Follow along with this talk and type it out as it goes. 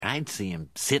I'd see him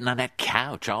sitting on that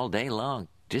couch all day long,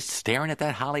 just staring at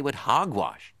that Hollywood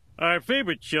hogwash. Our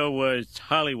favorite show was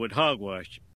Hollywood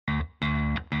Hogwash.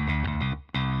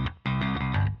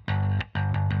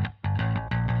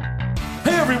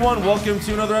 Hey everyone, welcome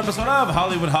to another episode of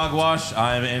Hollywood Hogwash.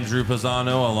 I'm Andrew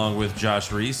Pisano along with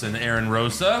Josh Reese and Aaron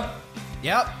Rosa.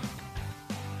 Yep.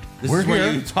 This We're is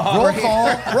where here. you talk. Roll call.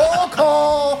 Roll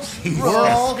call. We're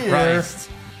all here. Christ.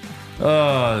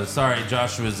 Oh, sorry,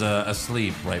 Josh was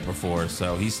asleep right before,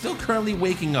 so he's still currently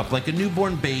waking up like a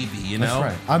newborn baby, you know?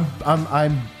 That's right.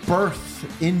 I'm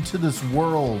birthed into this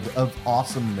world of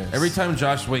awesomeness. Every time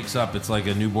Josh wakes up, it's like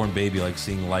a newborn baby, like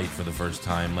seeing light for the first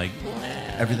time. Like,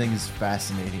 everything is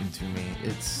fascinating to me.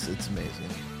 It's amazing.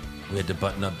 we had to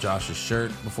button up Josh's shirt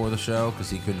before the show because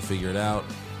he couldn't figure it out.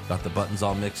 Got the buttons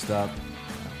all mixed up.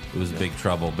 It was big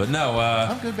trouble. But no,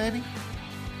 I'm good, baby.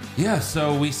 yeah,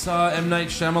 so we saw M. Night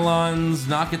Shyamalan's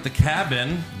Knock at the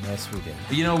Cabin. Yes, we did.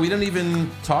 You know, we didn't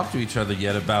even talk to each other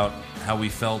yet about how we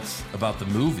felt about the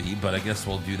movie, but I guess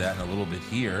we'll do that in a little bit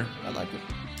here. I like it.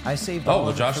 I saved Oh, all well,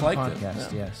 of it Josh for the liked it.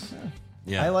 podcast. Yes.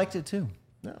 Yeah. I liked it too.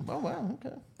 Yeah. Oh, wow.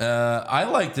 Okay. I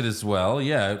liked it as well.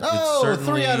 Yeah, Oh, it's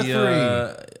certainly 3 out of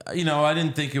 3. You know, I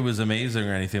didn't think it was amazing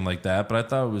or anything like that, but I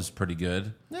thought it was pretty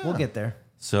good. We'll get there.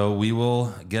 So we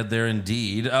will get there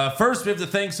indeed. First, we have to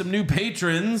thank some new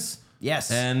patrons. Yes.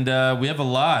 And we have a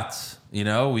lot. You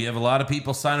know, we have a lot of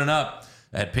people signing up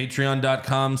at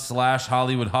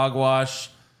patreon.com/Hollywood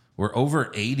Hogwash. We're over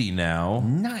 80 now.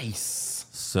 Nice.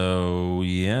 So,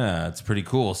 yeah, it's pretty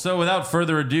cool. So, without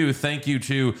further ado, thank you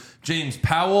to James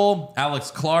Powell, Alex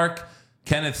Clark,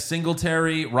 Kenneth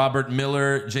Singletary, Robert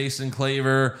Miller, Jason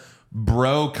Claver,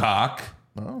 Brocock,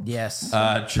 Yes.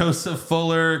 Joseph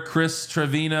Fuller, Chris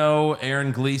Trevino,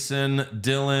 Aaron Gleason,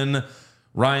 Dylan,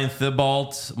 Ryan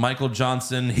Thibault, Michael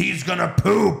Johnson, he's gonna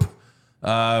poop,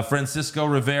 Francisco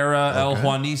Rivera, El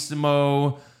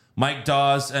Juanissimo, Mike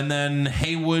Dawes, and then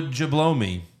Haywood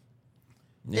Jablomi.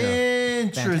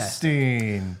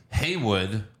 Interesting.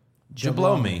 Haywood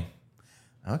Jablomi.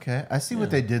 Okay. I see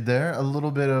what they did there. A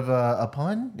little bit of a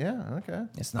pun. Yeah. Okay.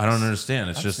 It's I don't understand.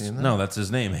 It's just seen that. no. That's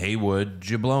his name, Haywood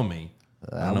Jablomi.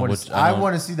 I want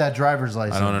to see that driver's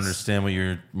license. I don't understand what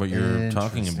you're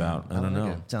talking Interesting. about. I don't know.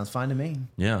 Okay. Sounds fine to me.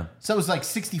 Yeah, So it was like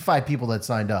 65 people that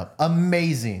signed up.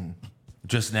 Amazing.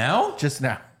 just now. Just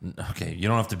now. Okay, you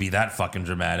don't have to be that fucking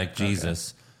dramatic,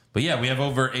 Jesus. But yeah, we have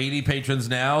over 80 patrons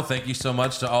now. Thank you so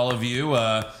much to all of you.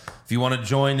 If you want to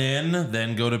join in,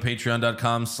 then go to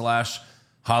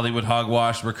patreon.com/Hollywood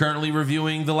Hogwash. We're currently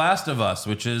reviewing The Last of Us,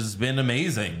 which has been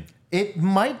amazing. It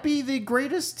might be the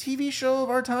greatest TV show of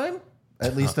our time,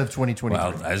 at least of 2023.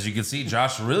 Well, as you can see,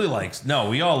 Josh really likes. No,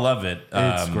 we all love it.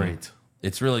 It's great.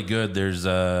 It's really good. There's,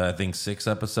 I think, 6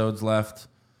 episodes left.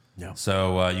 Yeah.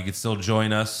 So you can still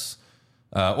join us.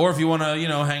 Or if you want to,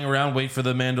 hang around, wait for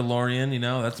The Mandalorian,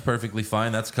 that's perfectly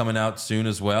fine. That's coming out soon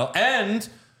as well. And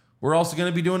we're also going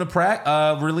to be doing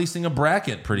releasing a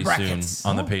bracket pretty Brackets. soon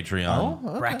on the Patreon.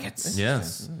 Okay. Brackets.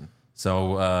 Yes.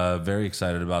 So very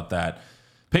excited about that.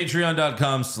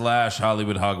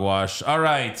 Patreon.com/Hollywood Hogwash. All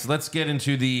right, let's get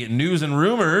into the news and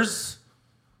rumors,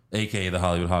 aka the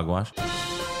Hollywood Hogwash.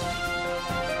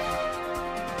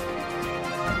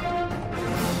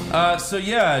 So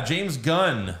yeah, James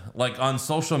Gunn, on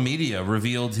social media,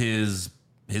 revealed his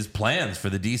plans for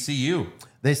the DCU.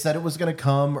 They said it was going to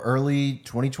come early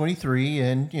 2023,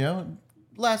 and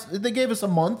they gave us a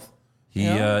month. He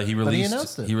but he released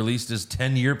announced it. he released his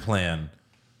 10-year plan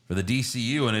for the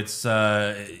DCU, and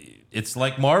it's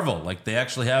like Marvel. Like they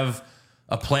actually have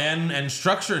a plan and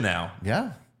structure now.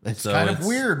 Yeah, it's So kind of it's-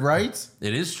 weird, right?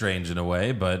 It is strange in a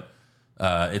way, but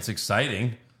it's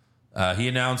exciting. He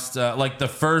announced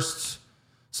the first.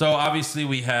 So obviously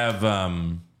we have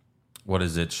what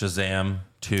is it? Shazam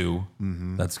 2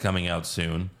 that's coming out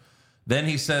soon. Then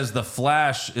he says the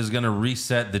Flash is going to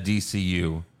reset the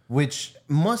DCU. Which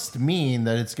must mean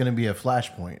that it's going to be a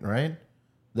flashpoint, right?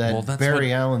 That Well, that's Barry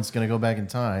what- Allen's going to go back in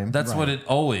time. That's what it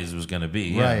always was going to be.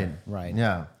 Yeah. right. Right.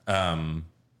 Yeah.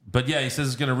 But yeah, he says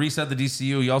it's going to reset the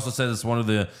DCU. He also says it's one of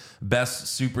the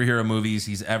best superhero movies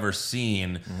he's ever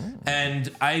seen. And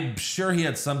I'm sure he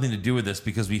had something to do with this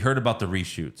because we heard about the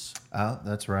reshoots. Oh,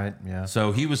 that's right. Yeah.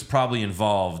 So he was probably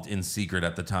involved in secret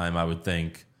at the time, I would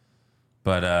think.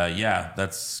 But yeah,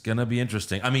 that's going to be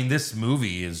interesting. I mean, this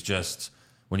movie is just,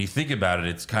 when you think about it,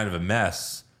 it's kind of a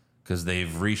mess because they've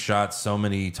reshot so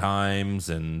many times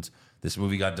and this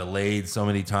movie got delayed so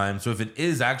many times. So if it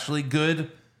is actually good,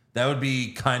 that would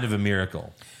be kind of a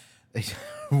miracle.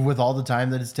 With all the time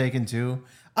that it's taken too.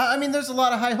 I mean, there's a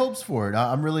lot of high hopes for it.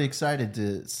 I'm really excited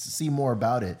to see more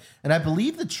about it. And I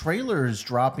believe the trailer is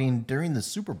dropping during the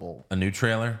Super Bowl. A new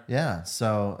trailer? Yeah,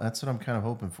 so that's what I'm kind of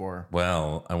hoping for.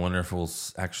 Well, I wonder if we'll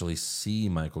actually see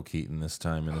Michael Keaton this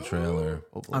time in the trailer.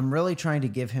 I'm really trying to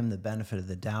give him the benefit of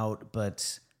the doubt,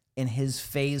 but in his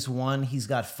phase 1, he's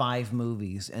got 5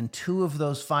 movies, and 2 of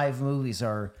those 5 movies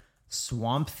are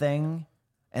Swamp Thing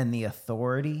and The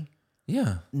Authority.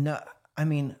 Yeah. No, I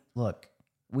mean, look,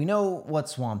 we know what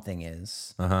Swamp Thing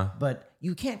is, but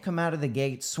you can't come out of the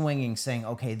gate swinging saying,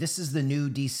 okay, this is the new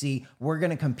DC. We're going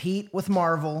to compete with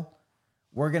Marvel.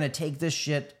 We're going to take this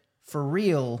shit for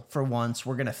real for once.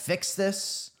 We're going to fix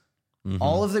this.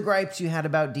 All of the gripes you had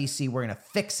about DC, we're going to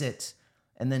fix it.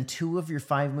 And then 2 of your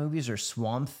 5 movies are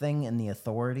Swamp Thing and The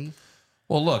Authority.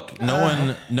 Well, look,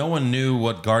 no one knew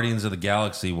what Guardians of the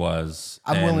Galaxy was.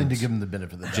 I'm willing and to give him the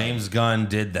benefit of the doubt. James Gunn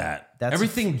did that. That's-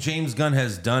 Everything James Gunn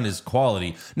has done is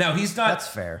quality. Now, he's not... That's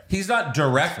fair. He's not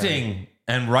directing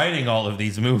and writing all of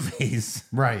these movies.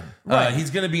 Right.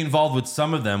 He's going to be involved with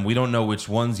some of them. We don't know which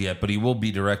ones yet, but he will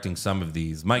be directing some of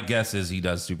these. My guess is he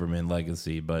does Superman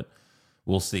Legacy, but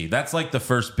we'll see. That's like the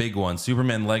first big one.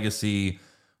 Superman Legacy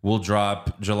will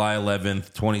drop July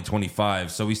 11th,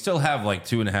 2025. So we still have like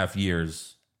 2.5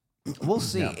 years. We'll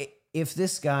see. If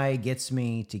this guy gets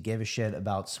me to give a shit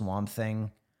about Swamp Thing,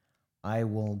 I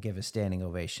will give a standing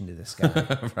ovation to this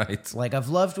guy. Right. Like, I've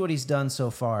loved what he's done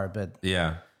so far, but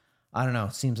Yeah. I don't know.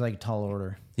 It seems like a tall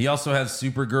order. He also has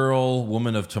Supergirl,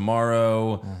 Woman of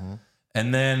Tomorrow,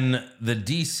 and then the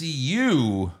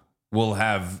DCU will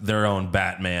have their own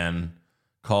Batman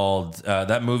called,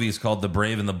 that movie is called The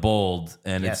Brave and the Bold,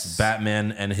 and Yes. it's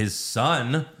Batman and his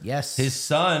son. Yes. His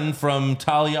son from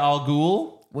Talia al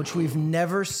Ghul. Which we've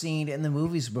never seen in the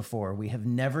movies before. We have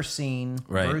never seen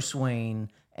Right. Bruce Wayne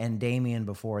and Damian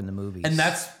before in the movies. And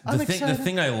that's I'm the thing. The excited.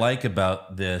 thing I like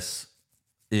about this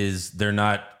is they're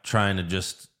not trying to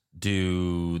just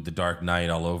do the Dark Knight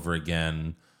all over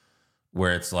again,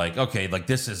 where it's like, okay, like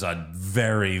this is a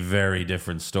very, very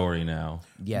different story now.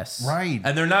 yes. Right.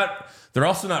 And they're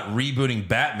also not rebooting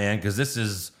Batman because this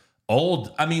is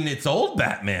old. I mean, it's old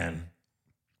Batman.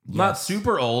 Not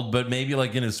super old, but maybe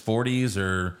like in his 40s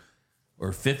or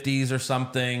 50s or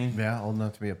something. Yeah, old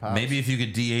enough to be a pop. Maybe if you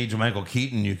could de-age Michael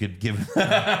Keaton, you could give.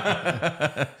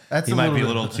 That's He might be a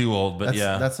little too old, but that's,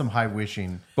 yeah. That's some high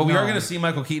wishing. But we are No. going to see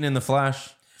Michael Keaton in The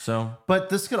Flash. So But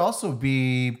this could also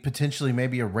be potentially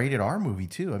maybe a rated R movie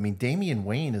too. I mean, Damian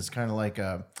Wayne is kind of like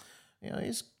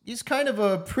he's kind of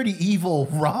a pretty evil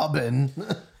Robin.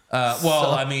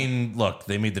 well, I mean, look,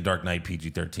 they made The Dark Knight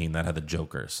PG-13. That had the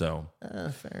Joker. So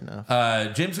Fair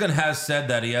enough. James Gunn has said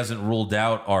that he hasn't ruled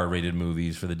out R-rated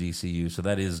movies for the DCU. So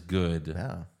that is good.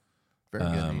 Yeah, very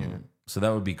good. So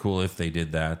that would be cool if they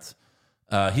did that.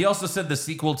 He also said the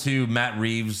sequel to Matt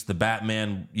Reeves, The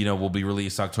Batman, will be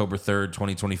released October 3rd,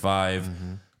 2025.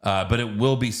 But it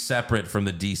will be separate from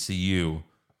the DCU.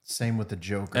 Same with the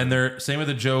Joker. And they're same with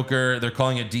the Joker. They're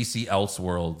calling it DC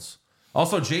Elseworlds.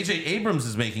 Also, J.J. Abrams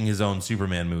is making his own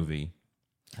Superman movie,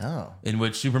 in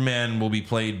which Superman will be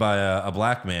played by a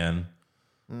black man.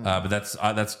 But that's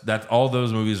all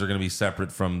those movies are going to be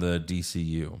separate from the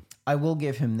DCU. I will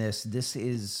give him this. This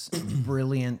is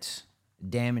brilliant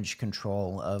damage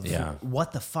control of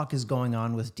what the fuck is going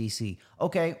on with DC.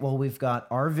 Okay, well, we've got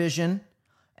our vision,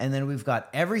 and then we've got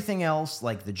everything else,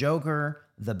 like the Joker,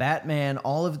 the Batman,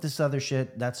 all of this other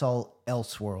shit. That's all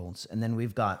Elseworlds. And then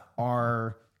we've got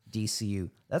our DCU.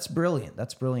 That's brilliant.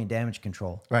 That's brilliant damage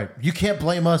control. Right. You can't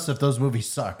blame us if those movies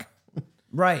suck.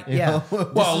 Right, yeah. Well,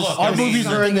 look, Our I mean, movies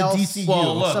are in the something DCU.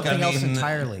 Well, look, Something I else mean,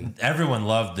 entirely. Everyone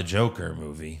loved the Joker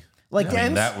movie. Like I mean,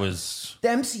 the that was The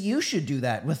MCU should do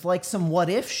that with like some what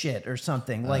if shit or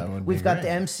something. Like would be we've got great.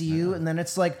 the MCU and then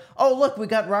it's like, oh look, we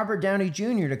got Robert Downey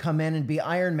Jr. to come in and be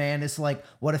Iron Man. It's like,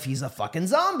 what if he's a fucking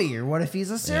zombie or what if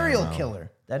he's a serial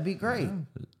killer? That'd be great.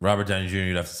 Robert Downey Jr.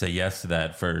 You'd have to say yes to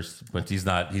that first, but he's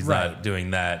not. He's Right. not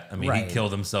doing that. I mean, Right. he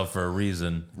killed himself for a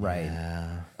reason. Right.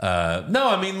 No,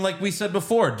 I mean, like we said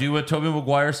before, do a Tobey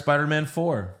Maguire Spider-Man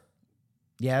 4.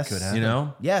 Yes. Could happen. You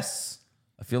know, Yes.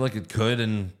 I feel like it could,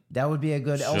 and That would be a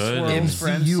good Should. Elseworlds for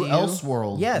MCU MCU.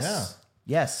 Elseworld. Yes.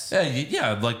 Yes.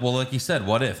 yeah, like you said,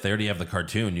 what if they already have the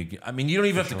cartoon? I mean, you don't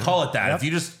even have to call it that. If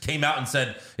you just came out and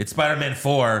said it's Spider-Man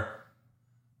 4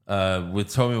 with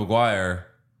Tobey Maguire,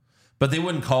 but they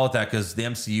wouldn't call it that because the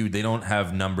MCU, they don't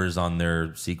have numbers on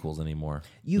their sequels anymore.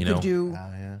 You know? could do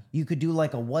you could do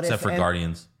like a what except if for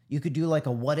Guardians. You could do like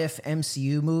a what if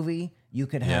MCU movie. You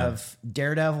could have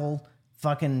Daredevil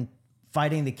fucking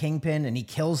fighting the Kingpin and he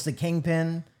kills the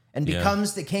Kingpin and Yeah.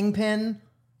 becomes the Kingpin.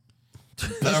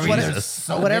 I mean, whatever, there's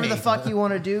so whatever many. the fuck you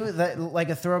want to do, that like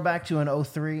a throwback to an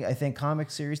 03, I think,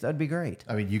 comic series, that'd be great.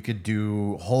 I mean, you could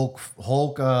do Hulk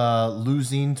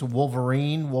losing to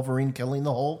Wolverine, Wolverine killing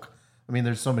the Hulk. I mean,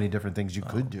 there's so many different things you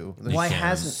could do. There's Why can.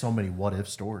 hasn't so many what if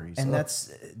stories? and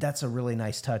that's a really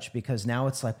nice touch, because now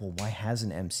it's like, well, why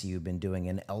hasn't MCU been doing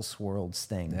an Elseworlds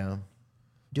thing? yeah.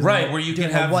 Doing Right, a- where you doing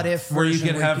can a have what if where you version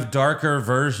can have darker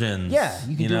versions. yeah,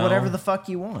 you can do know? whatever the fuck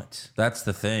you want. That's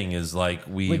the thing is like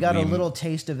We got a little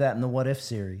taste of that in the What If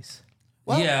series.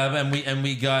 yeah, and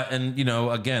we got you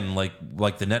know again like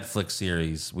the Netflix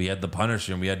series, we had the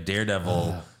Punisher and we had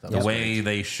Daredevil the way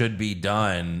they should be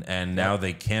done, and now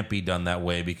they can't be done that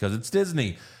way because it's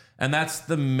Disney. And that's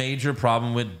the major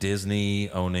problem with Disney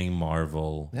owning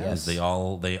Marvel. Is they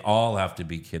all have to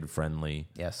be kid friendly.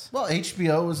 Yes. Well,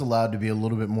 HBO is allowed to be a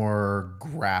little bit more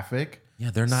graphic. Yeah,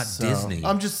 they're not So, Disney.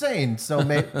 I'm just saying. So,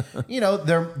 they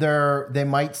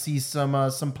might see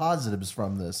some positives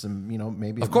from this, and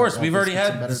maybe. Of course, it we've might already help us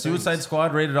get some had better Suicide things.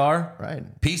 Squad rated R.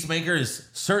 Right. Peacemaker is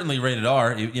certainly rated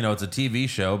R. It's a TV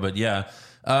show, but yeah.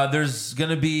 There's going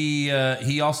to be,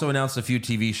 he also announced a few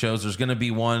TV shows. There's going to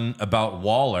be one about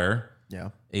Waller,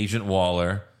 Agent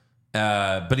Waller.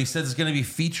 But he said it's going to be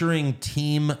featuring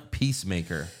Team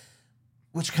Peacemaker.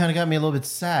 Which kind of got me a little bit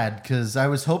sad because I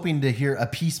was hoping to hear a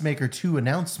Peacemaker 2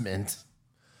 announcement.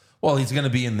 Well, he's going to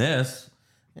be in this.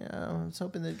 Yeah, I was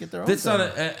hoping they'd get their own. That's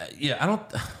not thing. I don't,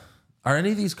 are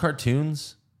any of these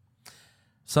cartoons?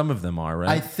 Some of them are, right?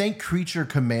 I think Creature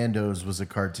Commandos was a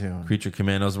cartoon. Creature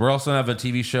Commandos. We're also going to have a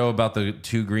TV show about the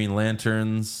 2 Green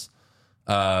Lanterns.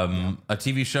 A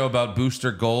TV show about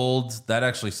Booster Gold. That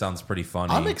actually sounds pretty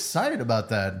funny. I'm excited about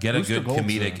that. Get Booster a good Gold's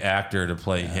comedic actor to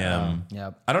play him.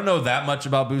 Yep. I don't know that much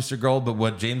about Booster Gold, but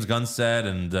what James Gunn said,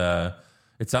 and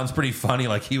it sounds pretty funny.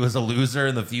 Like he was a loser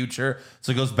in the future,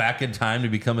 so he goes back in time to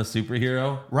become a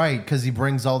superhero. Right, because he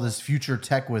brings all this future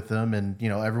tech with him, and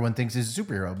everyone thinks he's a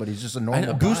superhero, but he's just a I normal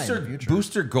know, guy in the future.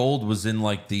 Booster Gold was in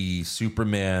like the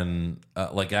Superman,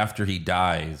 like after he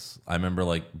dies. I remember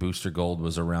like Booster Gold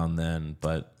was around then,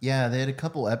 but Yeah, they had a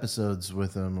couple episodes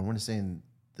with him. I want to say in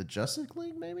the Justice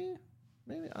League, maybe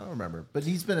I don't remember, but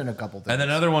he's been in a couple things. and then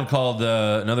another one called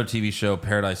another TV show,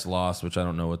 Paradise Lost, which I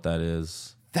don't know what that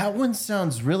is. That one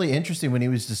sounds really interesting when he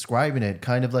was describing it,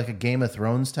 kind of like a Game of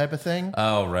Thrones type of thing.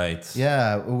 Oh, right.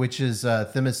 Yeah, which is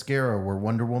Themyscira, where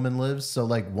Wonder Woman lives. So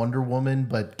like Wonder Woman,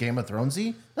 but Game of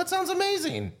Thronesy. That sounds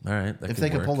amazing. All right. If they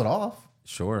could pull it off.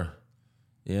 Sure.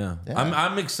 Yeah.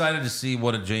 I'm excited to see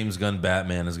what a James Gunn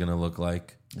Batman is going to look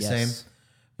like. Yes. Same.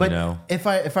 But know. if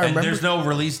I And remember, there's no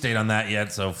release date on that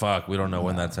yet, so fuck. We don't know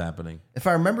when that's happening. if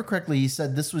I remember correctly, he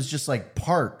said this was just like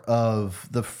part of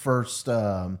the first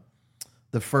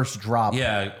drop.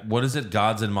 Yeah. What is it?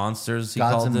 Gods and Monsters? He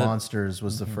Gods called and it? Monsters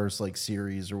was the first like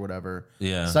series or whatever.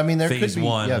 Yeah. So I mean, there Phase could be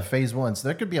 1. phase 1. So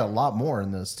there could be a lot more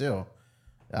in this too.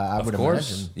 I would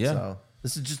course, imagine. yeah. So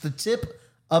this is just the tip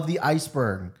of the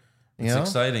iceberg. It's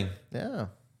exciting. Yeah.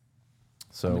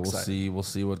 So we'll excited.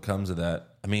 see what comes of that.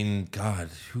 I mean, God,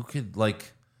 who could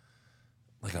like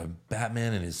a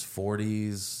Batman in his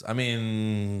 40s? I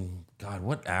mean, God,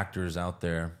 what actors out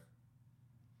there?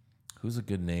 Who's a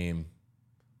good name?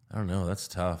 I don't know. That's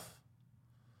tough.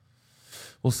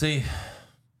 We'll see.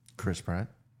 Chris Pratt.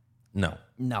 No.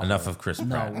 No. Enough of Chris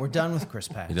Pratt. No, we're done with Chris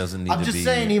Pratt. He doesn't need I'm to just be.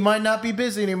 saying he might not be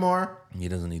busy anymore. He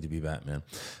doesn't need to be Batman.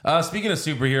 Speaking of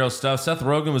superhero stuff, Seth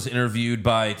Rogen was interviewed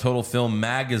by Total Film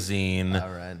Magazine. All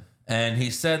right. And he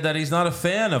said that he's not a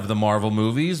fan of the Marvel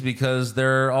movies because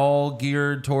they're all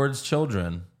geared towards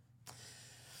children.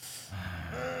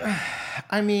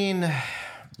 I mean,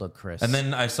 Look, Chris. And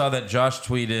then I saw that Josh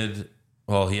tweeted,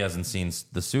 well, he hasn't seen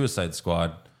The Suicide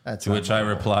Squad. That's to not which I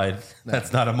Marvel. replied,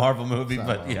 that's not a Marvel movie,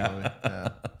 but yeah.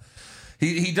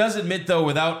 He does admit, though,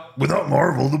 without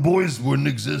Marvel, the boys wouldn't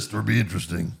exist or be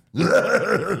interesting.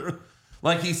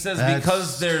 like he says,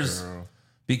 That's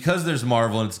because there's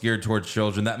Marvel and it's geared towards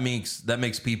children, that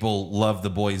makes people love The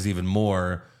Boys even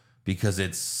more because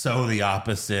it's so the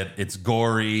opposite. It's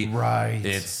gory, Right.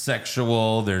 It's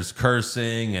sexual. There's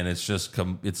cursing, and it's just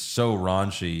it's so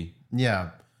raunchy. yeah,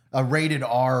 a rated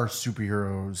R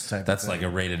superheroes type. That's of thing. like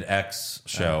a rated X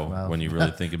show well. when you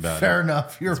really think about Fair it.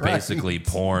 enough. You're It's right. basically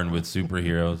porn with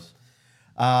superheroes.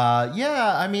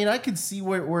 Yeah, I mean, I could see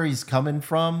where he's coming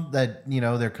from. That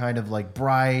they're kind of like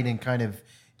bright and kind of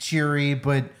cheery,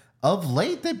 but of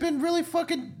late they've been really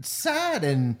fucking sad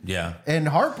and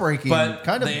heartbreaking. But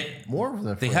kind of they- more of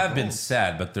the. They have been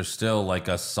sad, but they're still like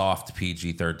a soft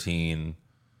PG-13,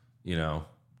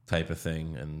 type of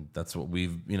thing, and that's what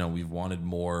we've wanted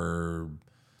more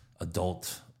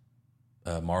adult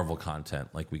Marvel content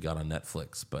like we got on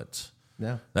Netflix, but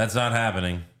Yeah. that's not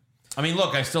happening. I mean,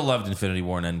 look, I still loved Infinity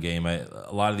War and Endgame.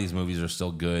 A lot of these movies are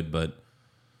still good, but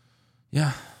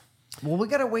yeah, Well, we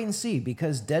got to wait and see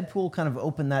because Deadpool kind of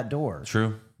opened that door.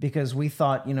 true. Because we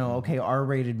thought, okay,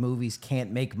 R-rated movies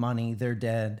can't make money; they're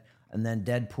dead. And then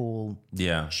Deadpool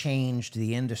Yeah. changed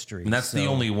the industry. And that's the So-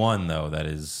 only one, though, that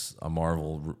is a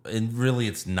Marvel. And really,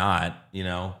 it's not,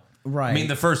 Right. I mean,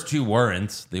 the first two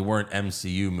weren't. They weren't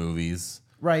MCU movies.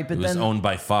 right. But It was then owned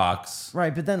by Fox.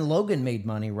 right, but then Logan made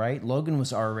money, right? Logan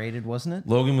was R-rated, wasn't it?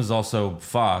 Logan was also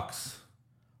Fox.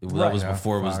 That Right. was Yeah,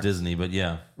 before it was Fox. Disney, but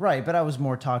yeah. Right, but I was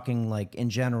more talking like in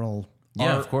general.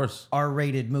 Yeah, of course.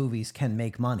 R-rated movies can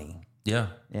make money. Yeah.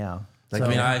 Yeah. I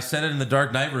mean, I said it in the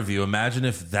Dark Knight review. Imagine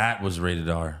if that was rated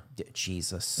R.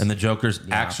 Jesus. And the Joker's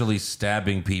actually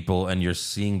stabbing people and you're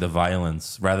seeing the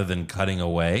violence rather than cutting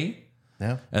away.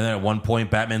 Yeah. And then at one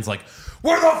point, Batman's like,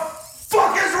 "Where the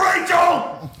fuck is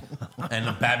Rachel?"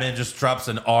 And Batman just drops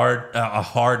a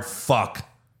hard fuck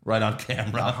right on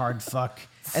camera. a hard fuck.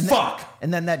 And Fuck! Then,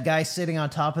 and then that guy sitting on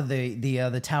top of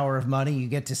the Tower of Money, you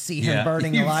get to see him Yeah.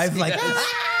 burning You alive. see Like, it.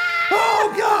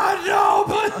 Oh God,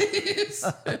 no, please!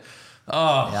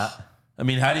 yeah. I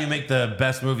mean, how do you make the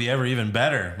best movie ever even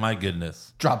better? My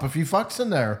goodness. Drop a few fucks in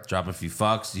there. Drop a few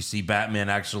fucks. You see Batman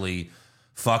actually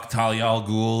fuck Talia al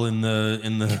Ghul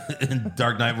in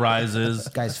Dark Knight Rises.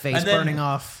 Guy's face And then burning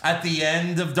off. At the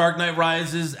end of Dark Knight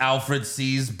Rises, Alfred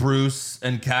sees Bruce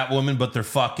and Catwoman, but they're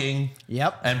fucking.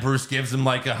 Yep. And Bruce gives him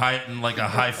like a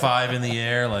high five in the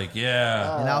air, like,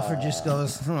 yeah. And Alfred just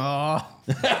goes, oh,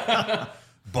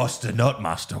 Bust a nut,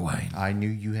 Master Wayne. I knew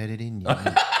you had it in you.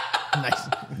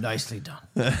 nicely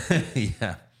done.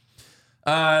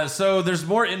 Yeah. So there's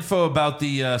more info about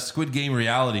the Squid Game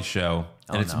reality show,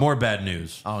 and it's more bad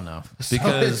news. Oh, no.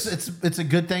 Because it's a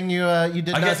good thing you did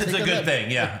I not guess it's take a good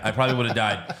thing. Yeah, I probably would have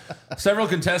died. Several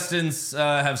contestants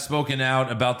have spoken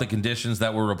out about the conditions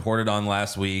that were reported on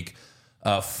last week.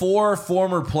 4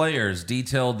 former players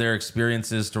detailed their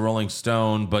experiences to Rolling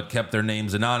Stone, but kept their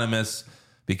names anonymous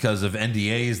because of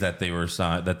NDAs that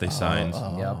they signed.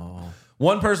 Yep.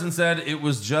 One person said it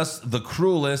was just the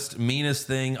cruelest, meanest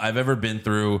thing I've ever been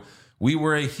through. We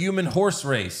were a human horse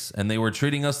race, and they were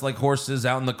treating us like horses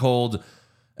out in the cold,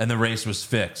 and the race was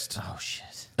fixed. Oh,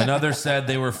 shit. Another said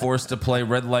they were forced to play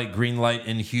red light, green light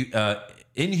in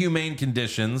inhumane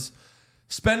conditions,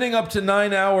 spending up to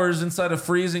 9 hours inside a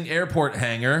freezing airport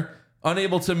hangar,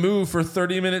 unable to move for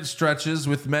 30-minute stretches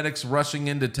with medics rushing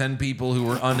into 10 people who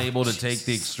were unable to take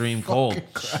the extreme cold.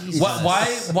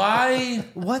 Why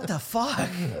What the fuck?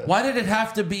 why did it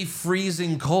have to be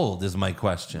freezing cold is my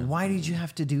question. Why did you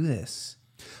have to do this?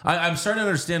 I'm starting to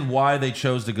understand why they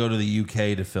chose to go to the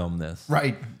UK to film this.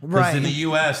 Right. Because in the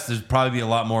US, there's probably be a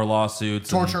lot more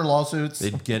lawsuits. and Torture lawsuits.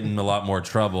 They'd get in a lot more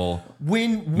trouble.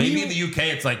 Maybe in the UK,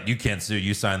 it's like, you can't sue.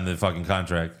 You signed the fucking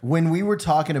contract. When we were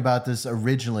talking about this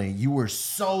originally, you were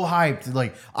so hyped.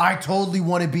 Like, I totally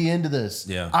want to be into this.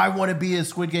 Yeah. I want to be a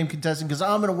Squid Game contestant because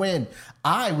I'm going to win.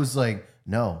 I was like,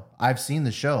 no, I've seen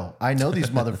the show. I know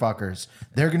these motherfuckers.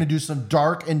 They're going to do some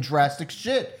dark and drastic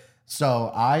shit.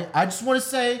 So I just want to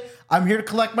say, I'm here to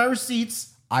collect my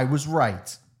receipts. I was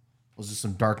right. Those are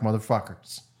some dark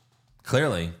motherfuckers.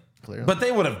 Clearly. Clearly. But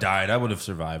they would have died. I would have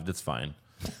survived. It's fine.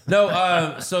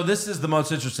 No, so this is the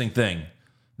most interesting thing.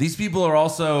 These people are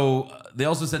they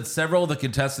also said several of the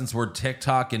contestants were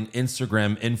TikTok and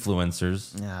Instagram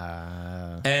influencers.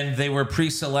 And they were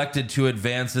pre-selected to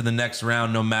advance in the next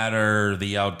round no matter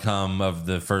the outcome of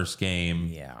the first game.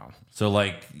 Yeah. So,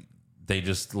 like, they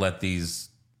just let these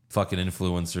fucking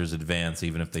influencers advance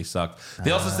even if they sucked.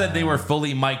 They also said they were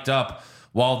fully mic'd up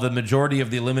while the majority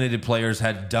of the eliminated players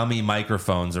had dummy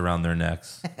microphones around their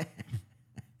necks.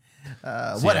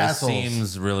 What It assholes?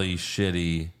 seems really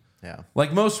shitty. Yeah.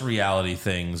 Like most reality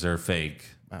things are fake.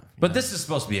 But this is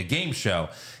supposed to be a game show.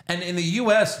 And in the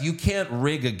US, you can't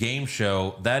rig a game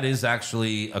show. That is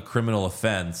actually a criminal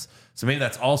offense. So maybe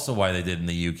that's also why they did in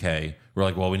the UK. We're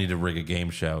like, well, we need to rig a game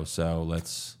show, so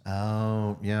let's...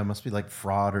 Oh, yeah. It must be like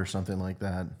fraud or something like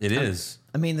that. It is.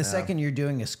 I mean, the second you're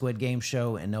doing a Squid Game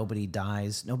show and nobody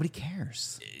dies, nobody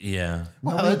cares. Yeah.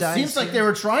 Well, Nobody it dies seems like they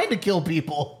were trying to kill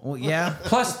people. Well, yeah.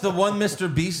 Plus, the one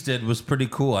Mr. Beast did was pretty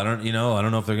cool. I don't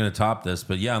know if they're going to top this,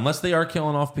 but yeah, unless they are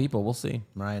killing off people, we'll see.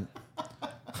 Right.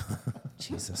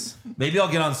 Jesus. Maybe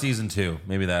I'll get on season 2.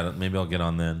 Maybe I'll get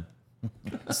on then.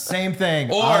 Same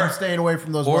thing. Or- I'm staying away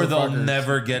from those Or they'll motherfuckers.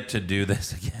 never get to do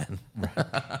this again.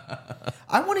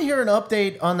 I want to hear an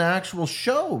update on the actual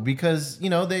show because,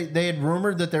 they had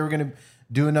rumored that they were going to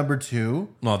do a number 2,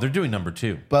 Well, they're doing number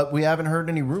 2. but we haven't heard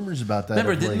any rumors about that.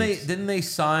 Remember, of late. didn't they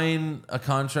sign a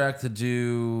contract to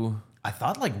do? I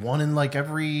thought like one in like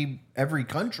every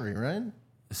country, right?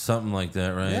 Something like that,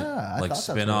 right? Yeah, I like thought that's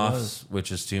what it spin-offs, was.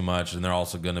 which is too much, and they're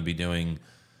also going to be doing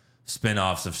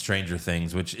spin-offs of Stranger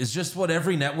Things, which is just what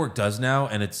every network does now,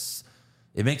 and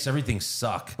it makes everything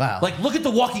suck. Wow. Like, look at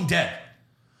The Walking Dead.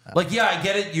 Like, yeah, I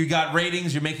get it. You got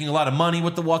ratings. You're making a lot of money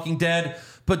with The Walking Dead,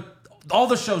 but all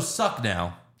the shows suck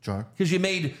now. Sure. Because you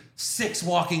made 6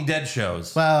 Walking Dead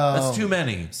shows. Well, that's too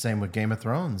many. Same with Game of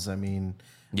Thrones. I mean,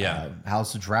 Yeah.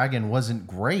 House of Dragon wasn't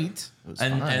great. It was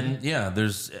fine. And yeah,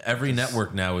 there's every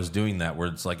network now is doing that where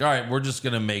it's like, all right, we're just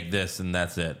gonna make this and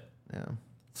that's it. Yeah.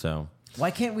 So Why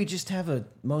can't we just have a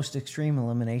most extreme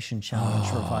elimination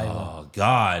challenge revival? oh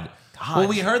God. Well,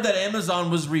 we heard that Amazon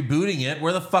was rebooting it.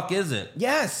 Where the fuck is it?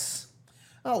 Yes.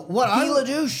 Oh, what Gila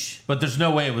douche. But there's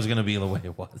no way it was gonna be the way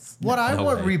it was. What I No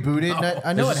want way. rebooted, and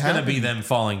I know It's it just gonna be happened. them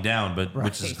falling down, but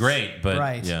which is Right. great. But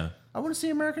Right. yeah. I want to see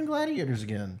American Gladiators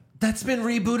again. That's been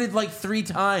rebooted like 3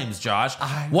 times, Josh.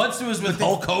 Once it was with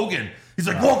Hulk Hogan. He's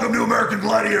like, welcome to American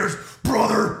Gladiators,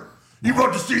 brother. You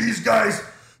about to see these guys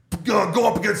go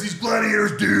up against these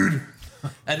gladiators, dude.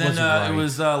 And then Wasn't right. it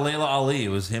was Layla Ali. It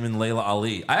was him and Layla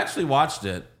Ali. I actually watched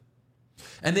it.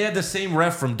 And they had the same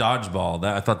ref from Dodgeball.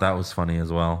 I thought that was funny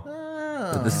as well.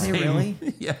 The same, really?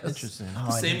 Yes. Interesting. The I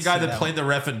same didn't guy see that that played the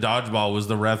ref in Dodgeball was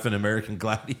the ref in American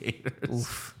Gladiators.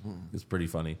 It's pretty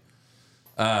funny.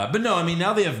 But no, I mean,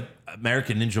 now they have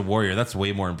American Ninja Warrior. That's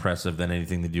way more impressive than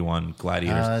anything they do on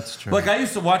Gladiators. That's true. Like, I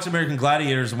used to watch American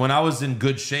Gladiators. When I was in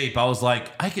good shape, I was like,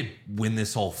 I could win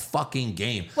this whole fucking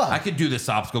game. Well- I could do this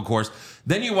obstacle course.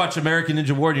 Then you watch American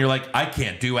Ninja Warrior and you're like, I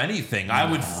can't do anything. I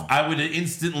would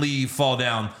instantly fall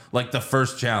down like the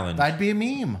first challenge. I'd be a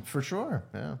meme for sure.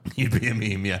 Yeah. You'd be a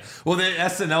meme, yeah. Well, the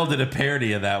SNL did a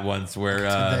parody of that once where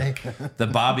Did they? the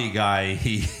Bobby guy,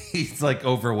 he's like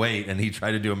overweight and he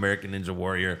tried to do American Ninja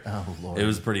Warrior. Oh, Lord. It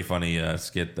was a pretty funny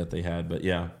skit that they had, but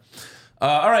yeah.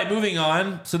 All right, moving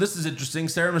on. So this is interesting.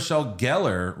 Sarah Michelle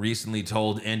Gellar recently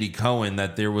told Andy Cohen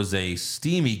that there was a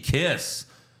steamy kiss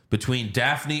between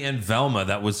Daphne and Velma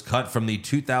that was cut from the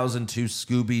 2002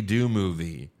 Scooby-Doo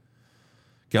movie.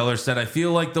 Gellar said, I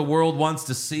feel like the world wants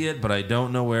to see it, but I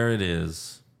don't know where it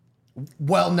is.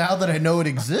 Well, now that I know it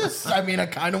exists, I mean, I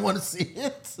kind of want to see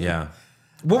it. Yeah.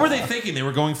 What were they thinking? They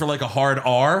were going for like a hard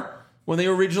R when they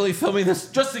were originally filming this?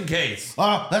 Just in case.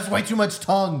 Oh, that's way too much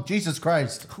tongue. Jesus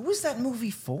Christ. Who was that movie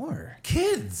for?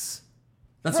 Kids.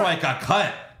 That's why it got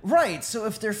cut. Right. So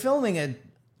if they're filming a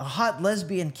hot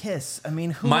lesbian kiss, I mean,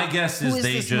 who? My guess who is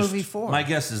they this just movie for? my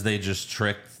guess is they just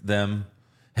tricked them.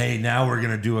 Hey, now we're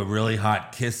gonna do a really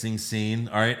hot kissing scene.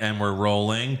 All right, and we're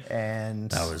rolling.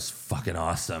 And That was fucking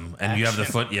awesome. And you have the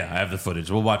foot. Yeah, I have the footage.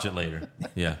 We'll watch it later.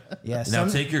 Yeah. Yeah, Now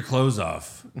some- take your clothes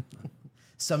off.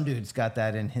 some dude's got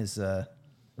that in his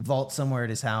vault somewhere at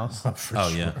his house. Oh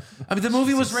yeah. I mean, the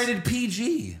movie was rated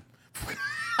PG.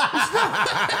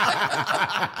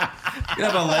 You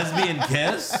have a lesbian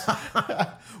kiss?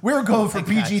 We were going for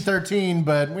PG-13,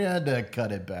 but we had to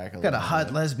cut it back a Got little a hot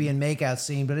bit. lesbian makeout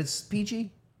scene, but it's PG.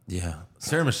 Yeah.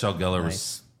 Sarah Michelle Gellar was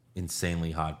Nice.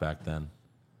 insanely hot back then.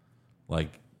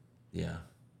 Like, yeah.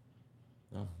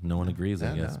 Well, no one agrees,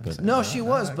 I guess. But No, she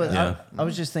was, but Yeah. I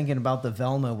was just thinking about the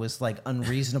Velma was like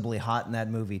unreasonably hot in that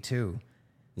movie too.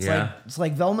 It's Yeah. like it's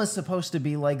like Velma's supposed to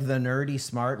be like the nerdy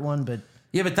smart one, but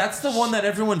yeah, but that's the one that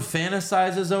everyone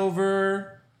fantasizes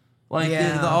over. Like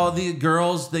Yeah. all the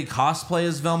girls, they cosplay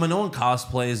as Velma. No one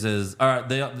cosplays as.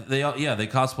 They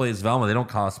cosplay as Velma. They don't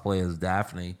cosplay as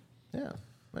Daphne. Yeah,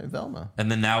 like Velma. And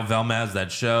then now Velma has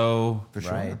that show. For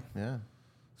sure. Right. Yeah.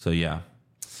 So yeah.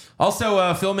 Also,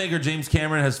 filmmaker James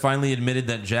Cameron has finally admitted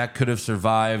that Jack could have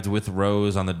survived with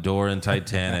Rose on the door in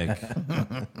Titanic.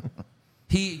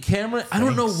 I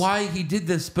don't know why he did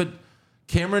this, but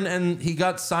Cameron and he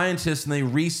got scientists and they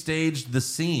restaged the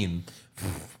scene.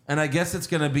 And I guess it's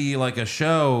going to be like a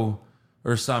show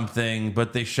or something,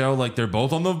 but they show like they're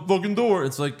both on the fucking door.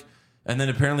 It's like, and then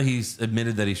apparently he's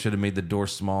admitted that he should have made the door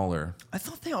smaller. I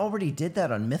thought they already did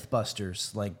that on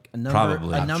MythBusters like a number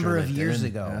Probably. I'm number sure of they years did,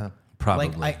 ago. yeah. Probably.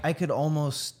 Like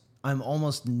I'm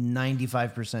almost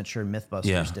 95% sure MythBusters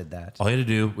Yeah. did that. All you had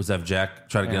to do was have Jack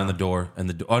try to get Yeah. on the door,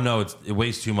 and oh no, it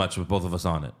weighs too much with both of us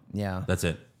on it. Yeah. That's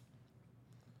it.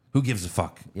 Who gives a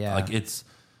fuck? Yeah. Like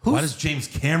why does James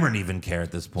Cameron even care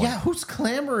at this point? Yeah, who's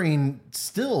clamoring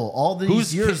still all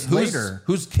these years later?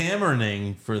 Who's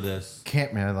Cameroning for this?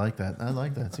 Can't, man, I like that. I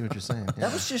like that. I see what you're saying. Yeah.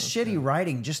 That was just shitty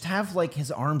writing. Just have like his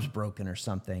arms broken or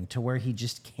something to where he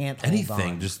just can't hold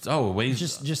Anything? on. Just it weighs.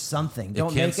 just something.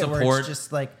 Don't can't make it where support- it's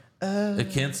just like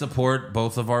it can't support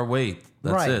both of our weight.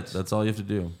 That's Right. it. That's all you have to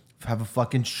do. Have a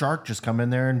fucking shark just come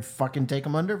in there and fucking take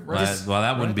him under. Right? That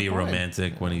wouldn't at the be point.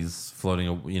 romantic when he's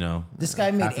floating. this guy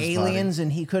made Half his Aliens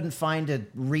and he couldn't find a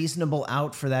reasonable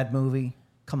out for that movie.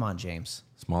 Come on, James.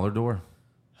 Smaller door.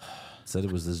 Said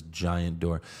it was this giant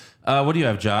door. What do you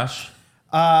have, Josh?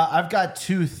 I've got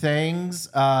two things.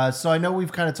 So I know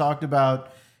we've kind of talked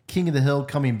about King of the Hill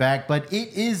coming back, but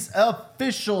it is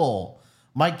official.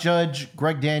 Mike Judge,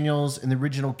 Greg Daniels, and the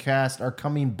original cast are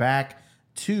coming back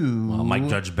to Well, Mike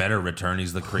Judge better return.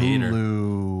 He's the creator.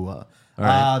 Hulu.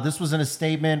 right. This was in a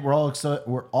statement. We're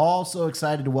all so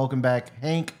excited to welcome back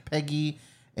Hank, Peggy,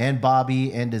 and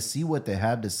Bobby, and to see what they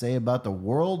have to say about the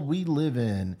world we live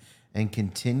in, and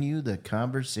continue the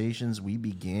conversations we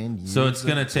began years So it's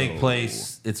going to ago. take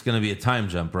place. It's going to be a time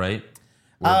jump, right?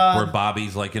 Where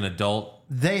Bobby's like an adult.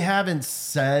 They haven't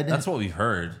said. That's what we've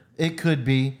heard. It could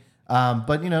be. But,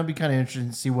 it'd be kind of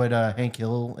interesting to see what Hank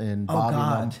Hill and Bobby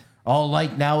God. all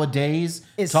like nowadays,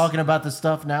 talking about the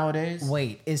stuff nowadays.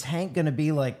 Wait, is Hank going to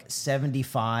be like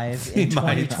 75 in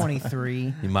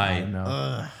 2023? He might.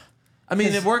 No. I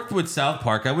mean, it worked with South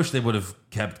Park. I wish they would have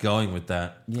kept going with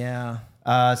that. Yeah.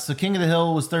 So King of the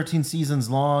Hill was 13 seasons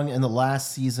long, and the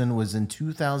last season was in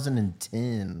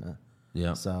 2010.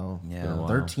 Yeah. So, Yeah.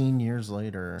 13 years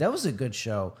later. That was a good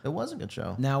show. It was a good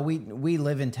show. Now we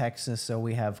live in Texas, so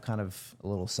we have kind of a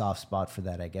little soft spot for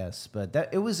that, I guess. But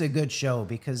it was a good show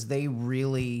because they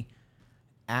really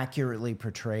accurately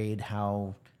portrayed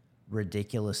how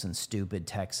ridiculous and stupid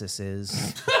Texas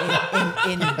is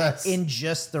in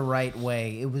just the right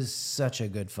way. It was such a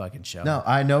good fucking show. No,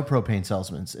 I know propane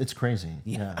salesmen. It's crazy.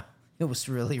 Yeah. It was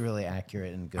really, really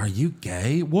accurate and good. Are you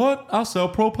gay? What? I'll sell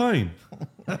propane.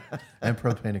 And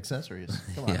propane accessories.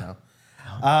 Come on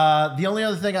now. The only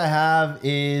other thing I have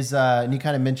is, and you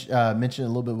kind of mentioned it a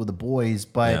little bit with the boys,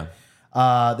 but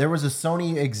there was a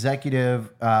Sony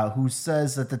executive who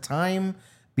says that the time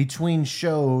between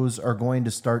shows are going to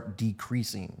start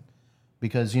decreasing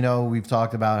because, we've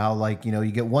talked about how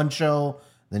you get one show,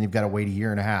 then you've got to wait a year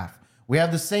and a half. We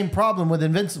have the same problem with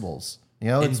Invincibles.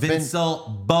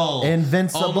 Invincible.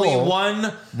 Invincible. Only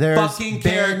one There's fucking been-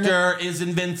 character is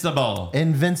invincible.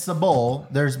 Invincible.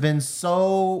 There's been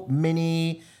so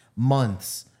many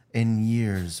months and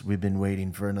years we've been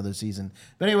waiting for another season.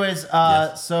 But anyways,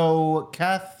 so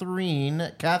Catherine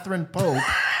Pope,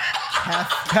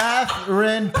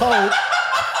 Catherine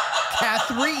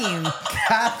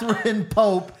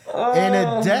Pope, in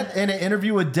an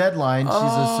interview with Deadline, she's a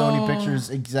Sony Pictures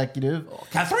executive.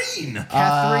 Catherine.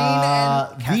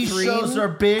 These shows are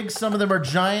big. Some of them are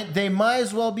giant. They might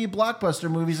as well be blockbuster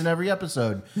movies in every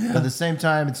episode. But at the same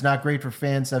time, it's not great for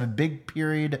fans to have a big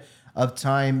period of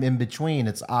time in between.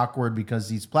 It's awkward because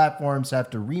these platforms have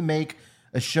to remake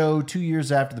a show 2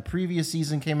 years after the previous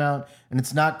season came out, and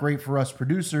it's not great for us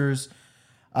producers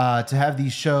to have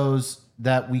these shows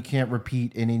that we can't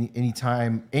repeat in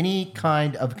any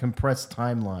kind of compressed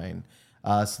timeline.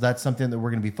 So that's something that we're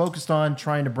going to be focused on,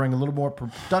 trying to bring a little more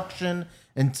production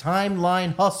and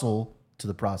timeline hustle to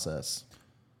the process.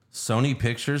 Sony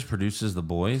Pictures produces The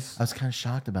Boys. I was kind of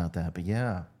shocked about that, but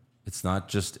yeah. It's not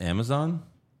just Amazon.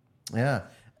 Yeah.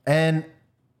 And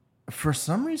for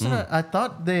some reason, I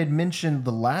thought they had mentioned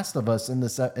The Last of Us in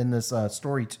this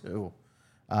story too.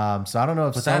 So I don't know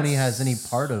if But Sony that's- has any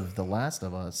part of The Last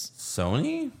of Us.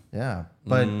 Sony? Yeah.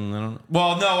 But I don't.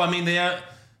 Well, no. I mean,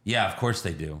 yeah, of course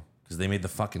they do because they made the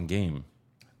fucking game.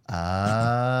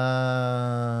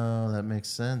 that makes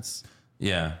sense.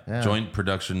 Yeah. Joint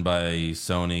production by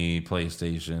Sony,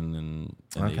 PlayStation, and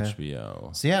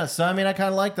HBO. So yeah, I mean, I kind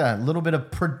of like that. A little bit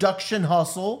of production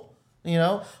hustle.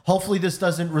 Hopefully this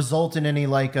doesn't result in any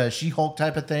She-Hulk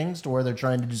type of things to where they're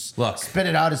trying to just spit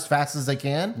it out as fast as they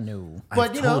can. No.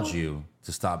 But I told you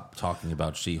to stop talking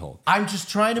about She-Hulk. I'm just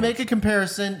trying to make a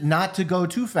comparison, not to go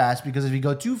too fast, because if you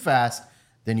go too fast,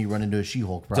 then you run into a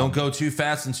She-Hulk problem. Don't go too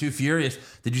fast and too furious.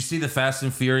 Did you see the Fast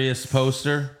and Furious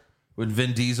poster with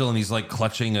Vin Diesel and he's like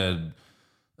clutching a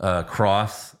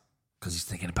cross because he's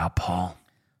thinking about Paul?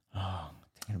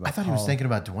 I thought he was thinking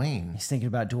about Dwayne. He's thinking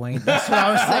about Dwayne. That's what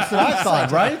I was thinking. That's what I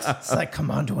thought, right? It's like,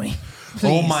 come on, Dwayne. Oh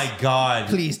Please. my God.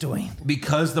 Please, Dwayne.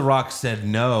 Because The Rock said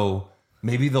no,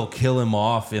 maybe they'll kill him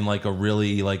off in like a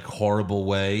really horrible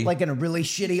way. Like in a really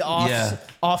shitty Yeah.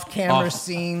 off-camera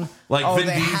scene. Like oh, Vin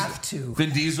they Diesel, have to.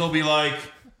 Vin Diesel will be like,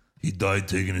 He died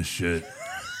taking a shit.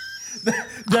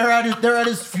 They're at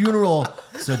his funeral.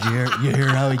 So you hear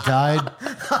how he died?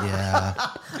 Yeah.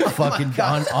 Fucking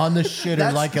on the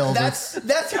shitter like Elvis.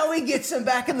 That's how he gets him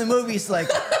back in the movies. Like,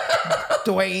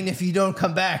 Dwayne, if you don't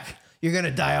come back, you're gonna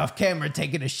die off camera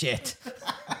taking a shit.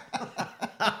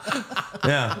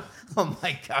 yeah, Oh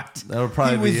my God. that would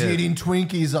probably He was be it. eating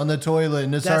Twinkies on the toilet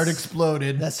and his heart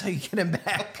exploded. That's how you get him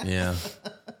back. Yeah.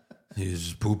 He's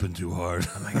just pooping too hard.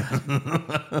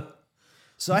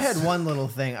 So I had one little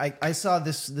thing. I saw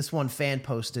this one fan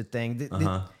posted thing.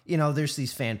 You know, there's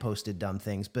these fan posted dumb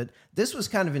things, but this was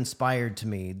kind of inspired to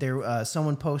me. There,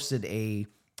 someone posted a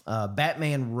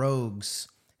Batman Rogues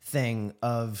thing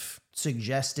of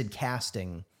suggested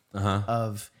casting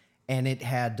and it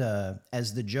had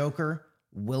as the Joker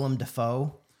Willem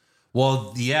Dafoe.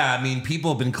 Well, yeah, I mean,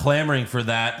 people have been clamoring for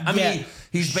that. I mean,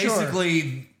 he's sure.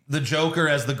 basically the Joker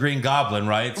as the Green Goblin,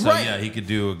 right? So Right. yeah, he could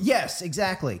do. Yes,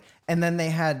 exactly. And then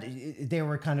they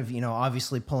were kind of, you know,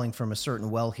 obviously pulling from a certain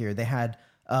well here. They had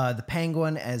the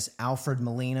Penguin as Alfred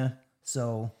Molina.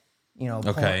 So, you know,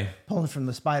 pulling from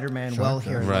the Spider-Man well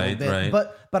here a little bit. Right.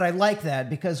 But I like that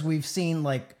because we've seen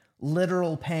like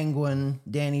literal Penguin,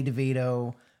 Danny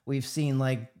DeVito. We've seen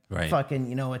like fucking,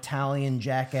 you know, Italian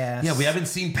jackass. Yeah, we haven't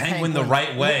seen Penguin the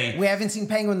right way. We haven't seen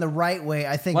Penguin the right way.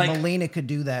 I think Like- Molina could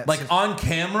do that. Like on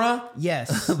camera,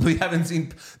 Yes. we haven't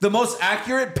seen. The most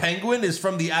accurate Penguin is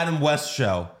from the Adam West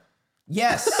show,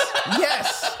 Yes.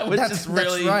 Yes. which that's, is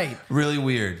really, that's right. really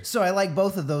weird. So I like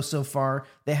both of those so far.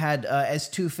 They had as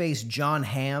Two-Face John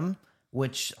Hamm,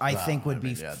 which I think would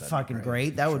be fucking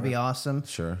great. That would be awesome.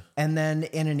 Sure. And then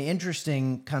in an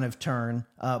interesting kind of turn,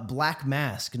 Black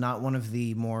Mask, not one of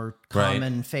the more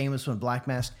common, famous one, Black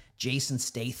Mask, Jason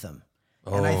Statham.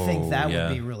 And I think that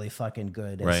would be really fucking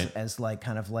good as like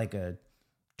kind of like a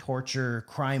torture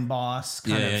crime boss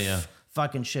kind of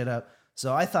fucking shit up.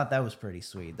 So I thought that was pretty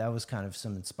sweet. That was kind of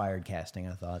some inspired casting,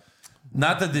 I thought.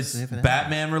 Not that it's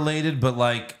Batman related, but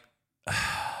like,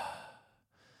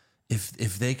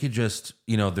 if they could just,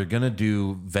 you know, they're gonna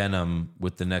do Venom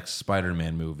with the next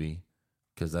Spider-Man movie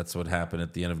because that's what happened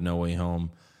at the end of No Way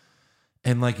Home.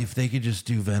 And like, if they could just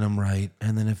do Venom right,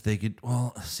 and then if they could,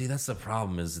 well, see, that's the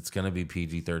problem is it's gonna be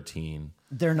PG-13.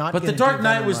 They're not. But The gonna Dark do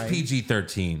Knight Venom was right.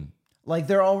 PG-13. Like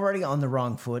they're already on the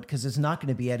wrong foot because it's not going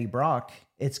to be Eddie Brock.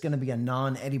 It's going to be a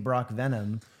non-Eddie Brock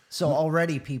Venom. So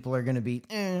already people are going to be.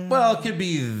 Well, it could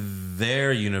be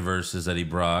their universe as Eddie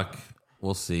Brock.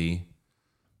 We'll see.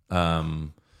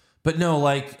 But no,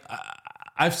 like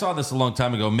I saw this a long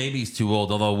time ago. Maybe he's too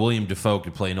old, although William Dafoe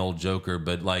could play an old Joker.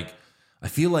 But like, I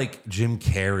feel like Jim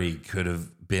Carrey could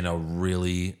have been a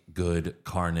really good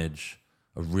Carnage,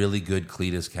 a really good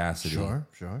Cletus Cassidy.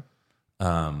 Sure.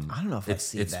 I don't know if I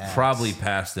see It's that. probably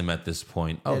past him at this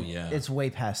point. Oh yeah, It's way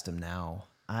past him now.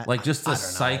 like just a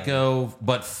psycho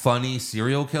but funny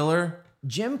serial killer.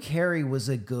 Jim Carrey was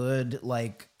a good,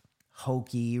 like,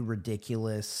 hokey,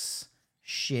 ridiculous,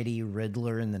 shitty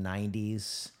Riddler in the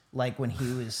 90s. Like when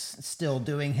he was still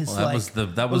doing his But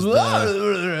that was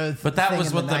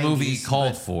what the movie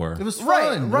called for. It was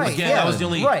fun. Right. Again, yeah, that was the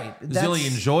only right. it was the only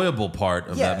enjoyable part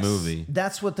of that movie.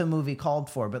 That's what the movie called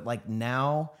for. But like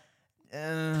now,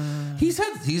 He's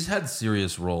had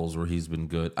serious roles where he's been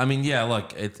good. I mean, yeah,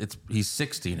 look, he's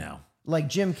 60 now. like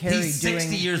Jim Carrey He's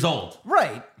 60 years old.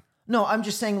 Right. No, I'm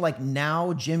just saying like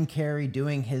now Jim Carrey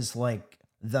doing his like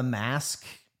The Mask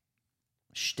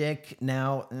shtick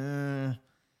now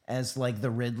as like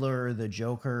the Riddler or the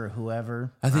Joker or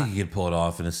whoever. I think he could pull it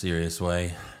off in a serious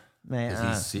way. Man,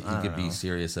 'Cause he could be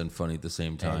serious and funny at the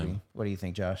same time. maybe. What do you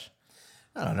think, Josh?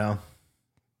 I don't know.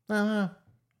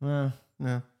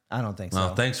 No, I don't think so.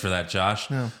 Well, thanks for that, Josh.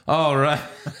 All right.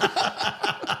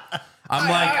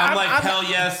 I'm like, hell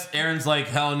yes. Aaron's like,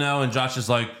 hell no. And Josh is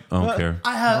like, I don't care.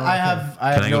 I have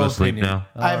Can I no go to sleep opinion. now?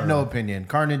 I have no opinion.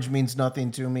 Carnage means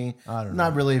nothing to me.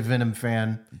 Not really a Venom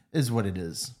fan. Is what it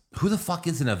is. Who the fuck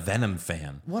isn't a Venom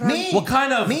fan? Me? What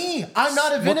kind of Me? I'm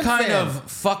not a Venom What kind fan. of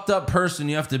fucked up person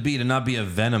you have to be to not be a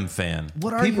Venom fan?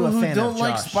 What are People you a who fan don't of,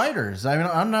 like Josh? spiders. I mean,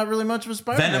 I'm not really much of a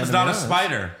spider. Venom's fan, to not be a honest.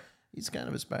 spider. He's kind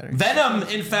of a spider. Venom,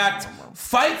 in fact,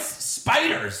 fights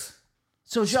spiders.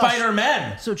 So Josh,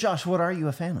 Spider-Man. So Josh, what are you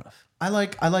a fan of? I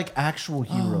like actual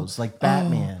heroes like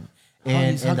Batman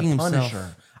and he's the hugging Punisher.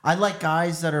 himself. I like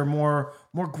guys that are more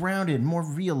grounded, more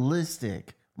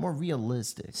realistic.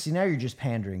 See, now you're just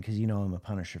pandering because you know I'm a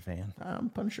Punisher fan. I'm a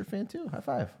Punisher fan too. High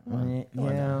five.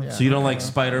 Yeah. So you don't like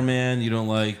Spider-Man? You don't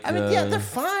like... I mean, yeah, they're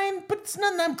fine, but it's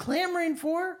nothing I'm clamoring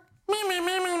for.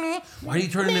 Why are you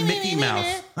turning into Mickey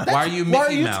Mouse? Why are you Mickey Why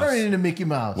are you Mouse? turning into Mickey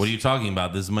Mouse? What are you talking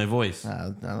about? This is my voice.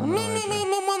 I don't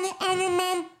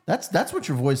know. That's what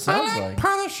your voice sounds like.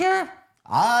 Punisher.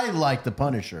 I like the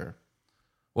Punisher.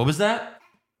 What was that?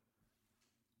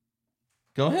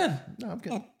 Go ahead. No, I'm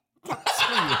good.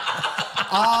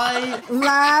 I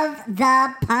Love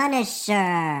the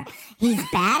Punisher. He's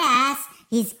badass.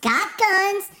 He's got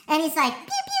guns, and he's like pew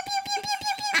pew pew pew pew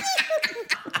pew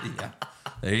pew. Yeah.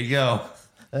 There you go.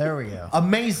 There we go.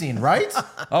 amazing, right?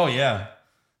 Oh, yeah.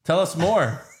 Tell us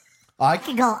more. I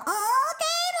Could go all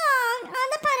day long on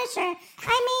the Punisher.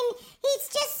 I mean, he's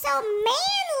just so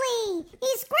manly.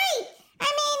 He's great. I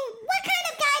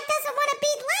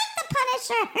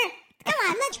Punisher. Come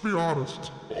on, let's Be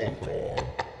honest.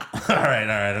 All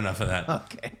right, enough of that.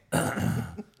 Okay.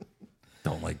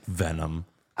 Don't like Venom.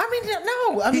 I mean,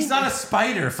 no. I mean, He's not a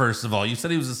spider, first of all. You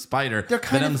said he was a spider. They're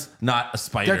kind Venom's not a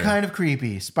spider. they're kind of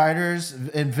creepy. Spiders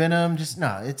and Venom, just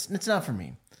no. It's not for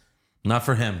me. Not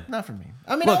for him. Not for me.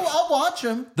 I mean, Look, I'll watch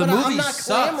them, The but movie I'm not sucks.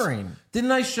 clamoring.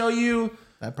 Didn't I show you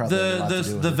That probably had a lot to do with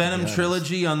it, the to Venom be honest.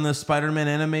 trilogy on the Spider-Man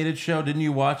animated show? Didn't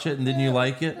you watch it and didn't you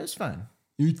like it? It was fine.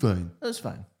 It's fine. It was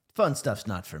fine. Fun stuff's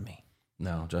not for me.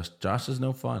 No, Josh is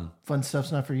no fun. Fun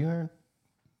stuff's not for you, Aaron.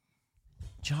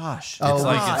 Josh. Oh, It's he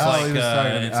was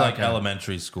talking to me. it's like Okay.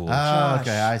 elementary school. Oh,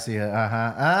 okay, I see it.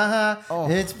 Oh.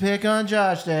 It's pick on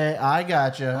Josh Day. I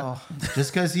gotcha.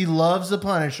 Just because he loves the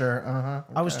Punisher.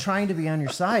 I was trying to be on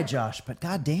your side, Josh, but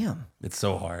goddamn. It's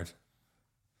so hard.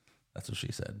 That's what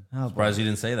she said. Oh, boy. Surprised you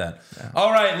didn't say that.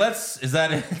 All right, is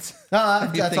that it?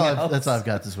 That's all. else? That's all I've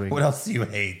got this week. What else do you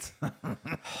hate?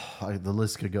 The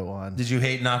list could go on. Did you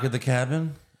hate Knock at the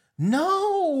Cabin?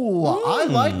 No, I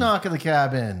like Knock at the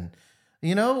Cabin.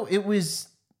 You know, it was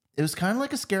kind of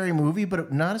like a scary movie,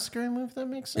 but not a scary movie. If that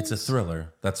makes sense. It's a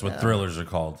thriller. That's what thrillers are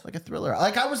called. like a thriller.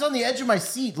 Like I was on the edge of my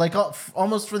seat, like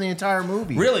almost for the entire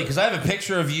movie. Really? Because I have a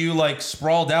picture of you like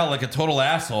sprawled out like a total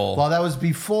asshole. Well, that was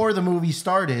before the movie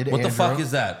started. What the Andrew. fuck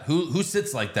is that? Who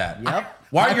sits like that? Yep.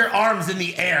 Why are your arms in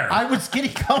the air? I was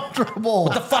getting comfortable.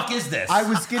 What the fuck is this? I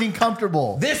was getting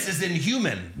comfortable. This is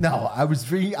inhuman. No, I was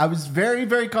very,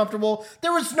 very comfortable.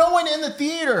 There was no one in the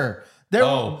theater.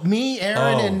 Me,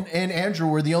 Aaron, and Andrew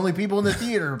were the only people in the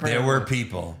theater. There were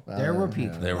people. There were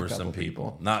people. There were some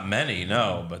people. Not many,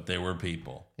 no, but there were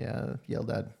people. Yeah,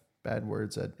 yelled at bad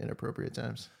words at inappropriate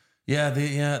times. Yeah,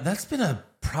 that's been a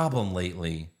problem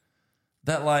lately.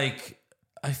 That like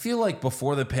I feel like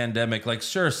before the pandemic, like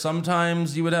sure,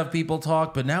 sometimes you would have people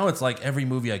talk, but now it's like every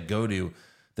movie I go to,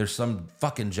 there's some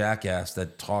fucking jackass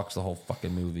that talks the whole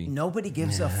fucking movie. Nobody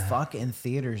gives a fuck in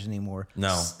theaters anymore.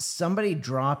 No. Somebody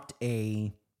dropped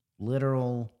a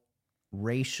literal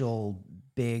racial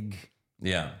big.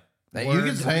 Yeah. You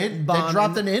can say it. They bomb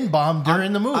dropped an N-bomb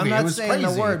during the movie. I'm not it was saying crazy.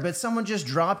 the word, but someone just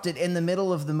dropped it in the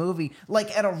middle of the movie,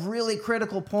 like at a really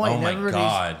critical point. Oh my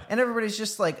God. And everybody's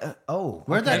just like, oh.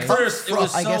 Where'd that At come first, it from?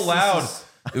 was I so guess this loud. is-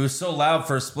 It was so loud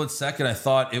for a split second. I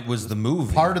thought it was the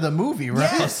movie. Part of the movie, right?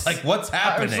 Yes. Like, what's I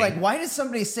happening? was like, why did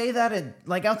somebody say that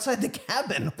outside the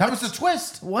cabin? That was the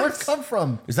twist. What? Where'd it come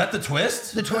from? Is that the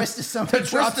twist? The twist is somebody The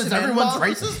drops twist is an everyone's N-bomb?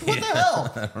 racist? What the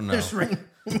hell? I don't know. There's ring-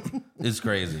 It's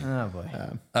crazy. Oh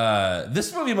boy.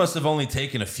 This movie must have only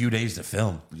taken a few days to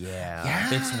film. Yeah.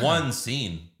 It's one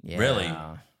scene, Yeah, really.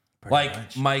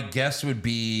 Like my guess would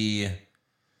be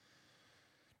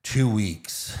 2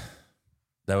 weeks.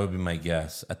 That would be my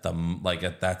guess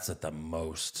that's at the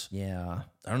most. Yeah.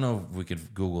 I don't know if we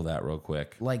could Google that real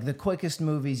quick. Like the quickest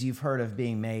movies you've heard of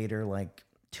being made are like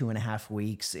 2.5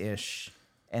 weeks ish.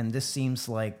 And this seems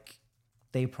like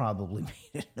they probably made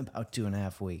it in about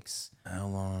 2.5 weeks. How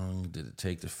long did it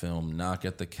take to film Knock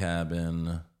at the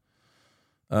Cabin?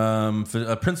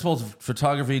 Principal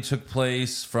photography took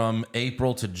place from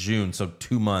April to June, so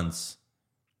 2 months.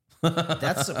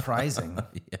 That's surprising.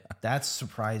 That's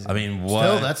surprising. I mean, what?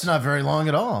 Still, that's not very long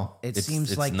at all. it it's-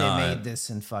 seems it's like not. they made this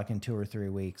in fucking 2 or 3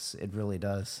 weeks. It really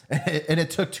does. And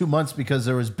it took 2 months because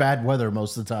there was bad weather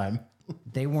most of the time.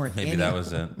 They weren't. Maybe that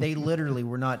was it. They literally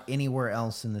were not anywhere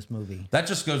else in this movie. That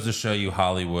just goes to show you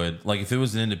Hollywood. Like if it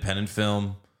was an independent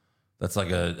film, that's like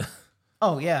a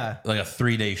Oh yeah,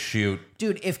 3-day shoot.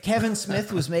 dude. If Kevin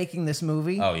Smith was making this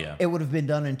movie, Oh, yeah. it would have been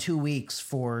done in 2 weeks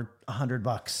for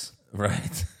 $100.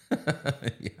 Right.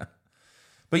 Yeah.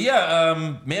 But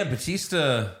yeah, man,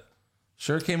 Batista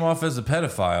sure came off as a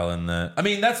pedophile in that. I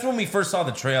mean, that's when we first saw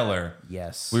the trailer.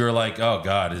 Yes. We were like, oh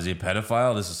God, is he a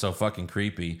pedophile? This is so fucking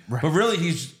creepy. Right. But really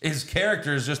his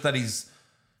character is just that he's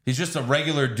just a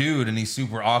regular dude and he's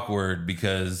super awkward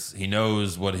because he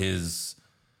knows what his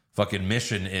fucking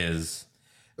mission is.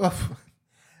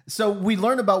 So we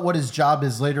learn about what his job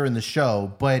is later in the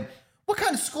show, but what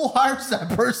kind of school hires that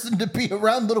person to be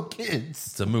around little kids?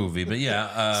 It's a movie, but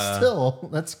yeah. Still,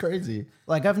 that's crazy.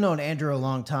 Like I've known Andrew a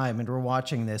long time, and we're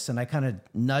watching this, and I kind of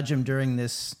nudge him during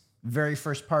this very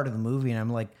first part of the movie, and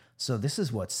I'm like, "So this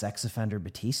is what sex offender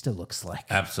Batista looks like."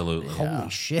 Absolutely. Holy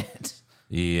shit!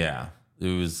 Yeah. It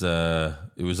was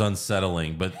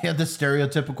unsettling, but He had the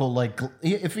stereotypical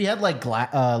if he had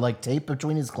like tape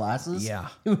between his glasses, Yeah.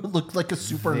 he would look like a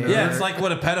super nerd. yeah, it's like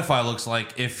what a pedophile looks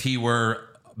like if he were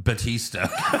Batista.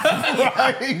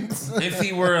 Right? If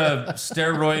he were a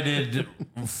steroided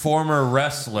former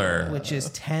wrestler. Which is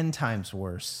 10 times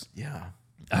worse. Yeah.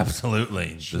 Absolutely.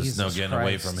 There's no Jesus getting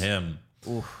away Christ. from him.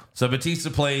 So Batista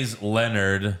plays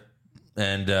Leonard,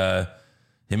 and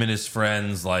him and his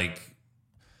friends like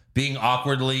being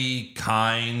awkwardly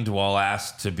kind while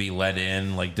asked to be let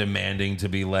in, like demanding to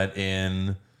be let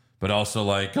in, but also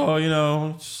like,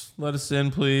 oh, just let us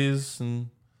in, please. And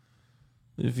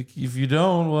if you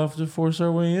don't, we'll have to force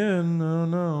our way in. Oh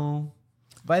no.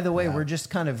 By the way, we're just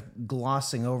kind of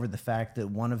glossing over the fact that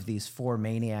one of these 4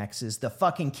 maniacs is the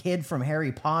fucking kid from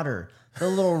Harry Potter. The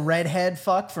little redhead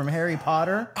fuck from Harry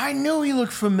Potter. I knew he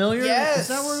looked familiar. Yes. Is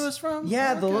that where it was from?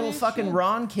 Yeah, the Okay, little fucking shit.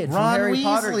 Ron kid from Ron Harry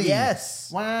Potter. Weasley.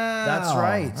 Yes. Wow. That's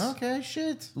right. Okay,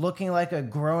 shit. Looking like a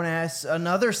grown-ass,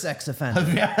 another sex offender.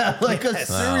 Yeah, like a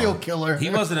serial killer.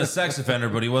 He wasn't a sex offender,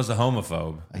 but he was a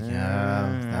homophobe.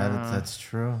 Yeah, that's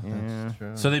true. That's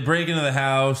true. So they break into the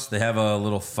house. They have a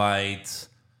little fight.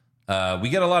 We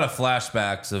get a lot of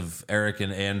flashbacks of Eric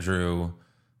and Andrew.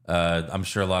 I'm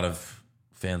sure a lot of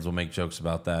fans will make jokes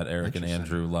about that. Eric and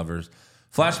Andrew lovers.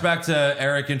 Flashback to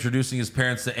Eric introducing his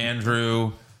parents to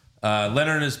Andrew.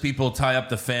 Leonard and his people tie up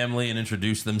the family and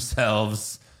introduce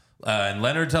themselves. And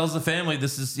Leonard tells the family,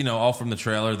 this is, all from the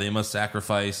trailer. They must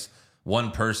sacrifice one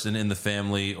person in the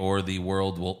family or the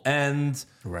world will end.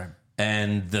 Right.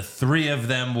 And the 3 of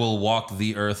them will walk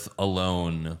the earth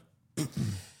alone.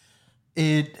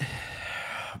 It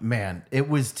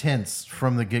was tense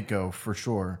from the get-go for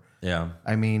sure. Yeah.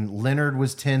 I mean, Leonard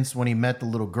was tense when he met the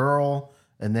little girl,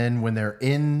 and then when they're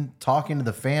in talking to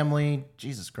the family,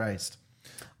 Jesus Christ.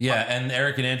 Yeah, and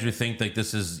Eric and Andrew think like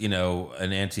this is,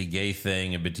 an anti-gay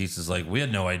thing, and Batista's like, we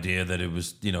had no idea that it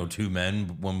was, 2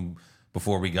 men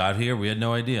before we got here. We had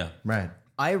no idea. Right.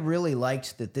 I really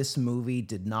liked that this movie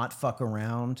did not fuck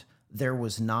around. There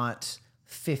was not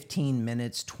 15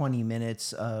 minutes, 20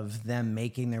 minutes of them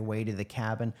making their way to the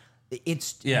cabin.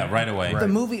 Right away. The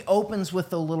movie opens with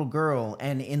the little girl,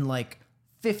 and in like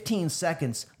 15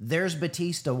 seconds, there's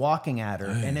Batista walking at her,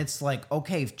 and it's like,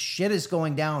 okay, shit is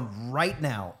going down right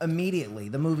now, immediately.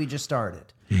 The movie just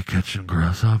started. You catch some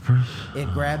grasshoppers?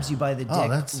 It grabs you by the dick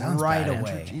that sounds right bad,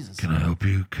 away. Andrew. Jesus. Can I help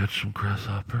you catch some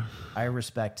grasshoppers? I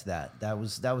respect that. That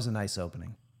was a nice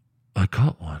opening. I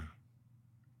caught one.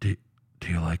 Do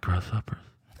you like grasshoppers?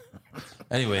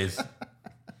 Anyways,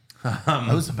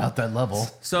 I was about that level.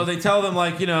 so they tell them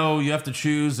like, you have to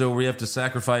choose or we have to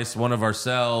sacrifice one of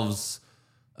ourselves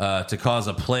to cause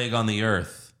a plague on the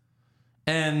earth.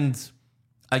 And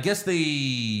I guess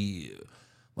they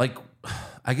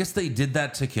did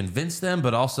that to convince them,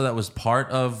 but also that was part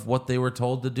of what they were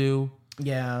told to do.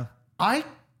 Yeah. I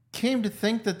came to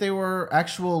think that they were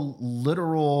actual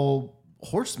literal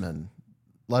horsemen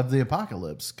of the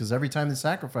apocalypse, because every time they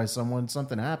sacrifice someone,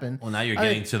 something happened. Well, now you're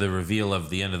getting to the reveal of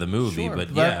the end of the movie, Sure,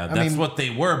 but but, yeah, I that's mean- what they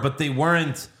were, but they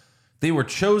weren't. They were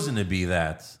chosen to be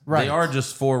that. Right. They are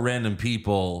just 4 random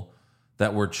people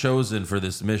that were chosen for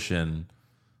this mission.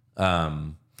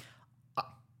 I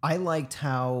liked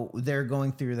how they're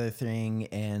going through their thing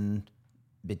and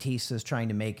Batista's trying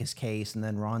to make his case, and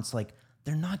then Ron's like,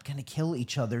 they're not going to kill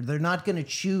each other. They're not going to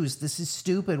choose. This is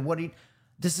stupid.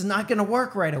 This is not going to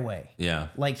work right away. Yeah.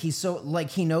 Like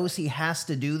he knows he has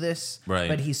to do this, Right.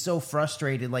 but he's so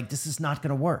frustrated. Like, this is not going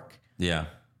to work. Yeah.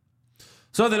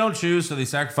 So they don't choose, so they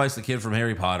sacrifice the kid from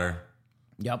Harry Potter.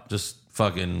 Yep. Just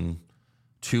fucking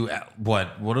 2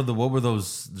 what were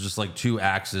those, just like 2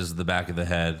 axes in the back of the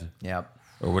head Yep.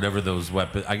 or whatever those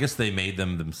weapons. I guess they made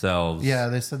them themselves. Yeah,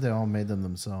 they said they all made them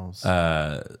themselves.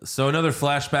 So another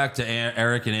flashback to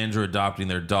Eric and Andrew adopting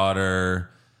their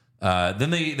daughter. Then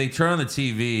they turn on the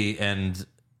TV and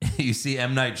you see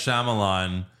M. Night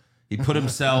Shyamalan. He put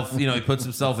himself, he puts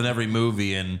himself in every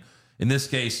movie, and in this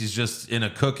case, he's just in a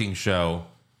cooking show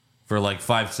for like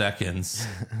 5 seconds.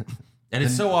 And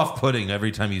it's so off-putting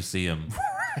every time you see him.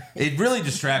 It really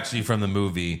distracts you from the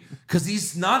movie because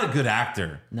he's not a good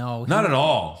actor. No. Not at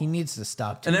all. He needs to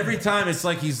stop. And every time it's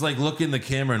like he's like looking in the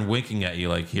camera and winking at you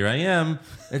like, here I am.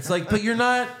 It's like, but you're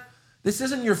not, this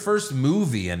isn't your first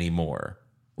movie anymore.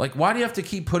 Like, why do you have to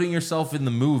keep putting yourself in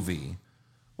the movie?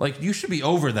 Like, you should be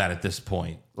over that at this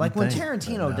point. Like when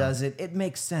Tarantino does it, it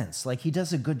makes sense. Like he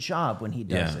does a good job when he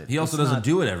does it. He also It's doesn't not-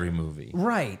 do it every movie.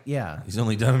 Right. Yeah. He's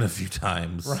only done it a few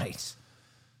times. Right.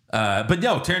 But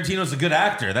no, Tarantino's a good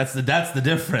actor. That's the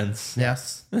difference.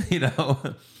 yes.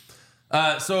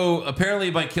 So apparently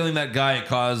by killing that guy, it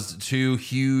caused 2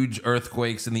 huge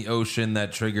earthquakes in the ocean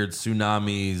that triggered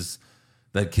tsunamis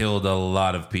that killed a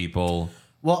lot of people.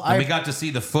 Well, And we got to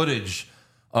see the footage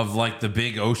of like the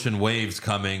big ocean waves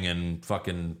coming and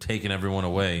fucking taking everyone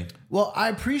away. Well, I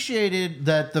appreciated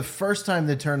that the first time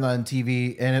they turned on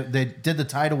TV and they did the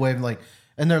tidal wave,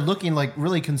 and they're looking like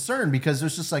really concerned because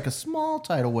there's just like a small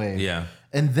tidal wave. Yeah.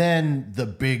 And then the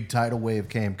big tidal wave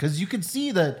came because you could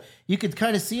see that, you could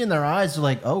kind of see in their eyes, they're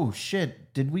like, oh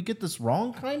shit, did we get this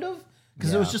wrong? Kind of.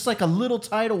 because it was Yeah. just like a little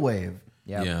tidal wave.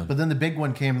 Yep. Yeah. But then the big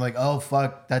one came like, oh,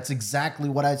 fuck, that's exactly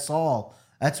what I saw.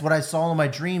 That's what I saw in my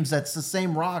dreams. That's the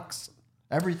same rocks,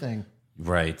 everything.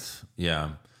 Right.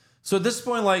 Yeah. So at this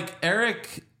point, like,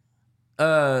 Eric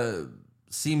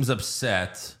seems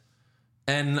upset.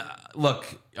 And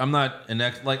look, I'm not an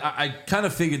I kind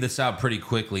of figured this out pretty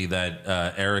quickly that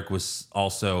Eric was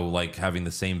also like having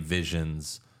the same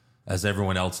visions as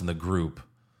everyone else in the group.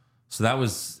 So that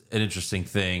was an interesting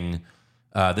thing.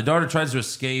 The daughter tries to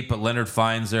escape, but Leonard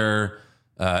finds her.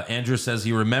 Andrew says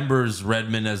he remembers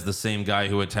Redmond as the same guy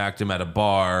who attacked him at a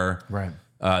bar. Right.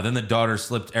 Then the daughter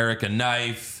slipped Eric a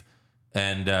knife,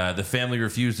 and the family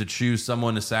refused to choose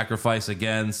someone to sacrifice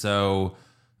again. So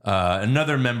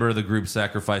another member of the group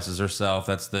sacrifices herself.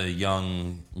 That's the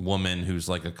young woman who's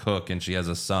like a cook, and she has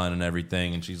a son and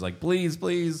everything. And she's like, please,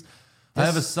 please, I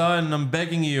have a son. I'm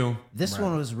begging you. This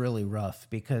one was really rough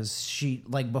because she,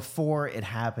 like, before it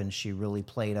happened, she really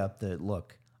played up the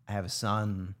look, I have a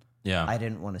son. Yeah. I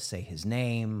didn't want to say his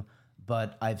name,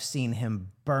 but I've seen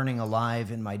him burning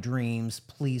alive in my dreams.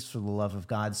 Please, for the love of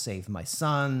God, save my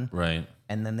son. Right.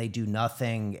 And then they do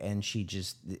nothing, and she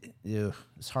just,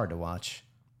 it's hard to watch.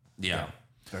 Yeah.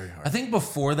 Very hard. I think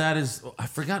before that is, I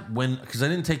forgot when, because I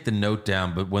didn't take the note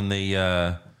down, but when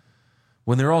they're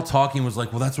all talking, it was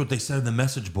like, well, that's what they said in the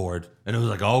message board. And it was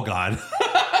like, oh, God.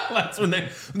 That's when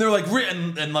they're like,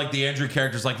 and like the Andrew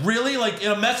character's like, really? Like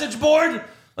in a message board?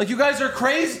 Like, you guys are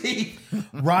crazy.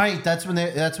 Right. That's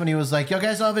when he was like, you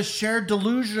guys all have a shared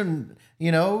delusion,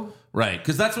 you know? Right.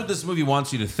 Because that's what this movie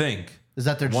wants you to think. Is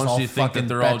that they're just wants all you to think that fucking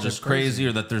they're all batshit just crazy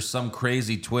or that there's some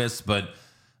crazy twist. But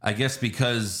I guess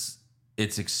because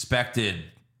it's expected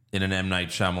in an M. Night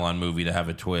Shyamalan movie to have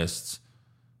a twist,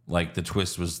 like the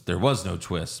twist there was no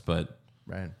twist, but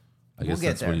Right. I guess get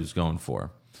that's what there. he was going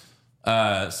for.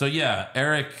 So yeah,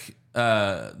 Eric,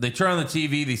 they turn on the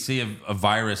TV, they see a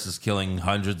virus is killing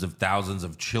hundreds of thousands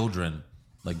of children,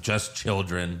 like just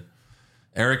children.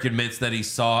 Eric admits that he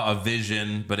saw a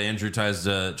vision, but Andrew tries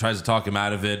to talk him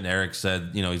out of it. And Eric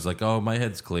said, he's like, oh, my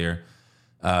head's clear.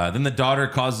 Then the daughter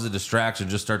causes a distraction,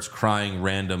 just starts crying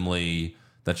randomly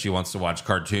that she wants to watch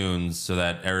cartoons so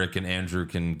that Eric and Andrew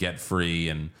can get free.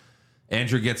 And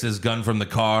Andrew gets his gun from the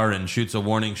car and shoots a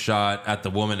warning shot at the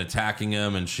woman attacking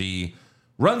him. And she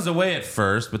runs away at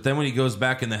first, but then when he goes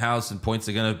back in the house and points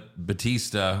a gun at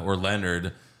Batista or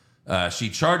Leonard, she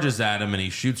charges at him and he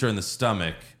shoots her in the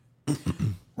stomach.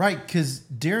 Right, because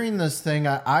during this thing,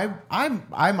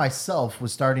 I myself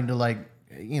was starting to like,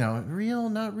 real,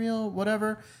 not real,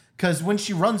 whatever. Because when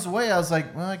she runs away, I was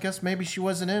like, well, I guess maybe she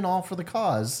wasn't in all for the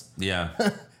cause. Yeah.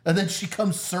 And then she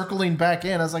comes circling back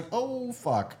in. I was like, oh,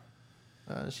 fuck.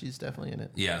 She's definitely in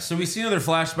it. Yeah, so we see another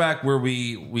flashback where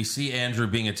we see Andrew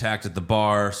being attacked at the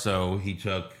bar. So he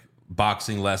took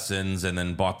boxing lessons and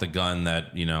then bought the gun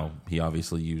that, he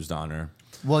obviously used on her.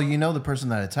 Well, you know the person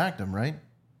that attacked him, right?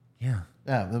 Yeah.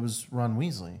 Yeah, that was Ron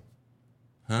Weasley.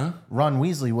 Huh? Ron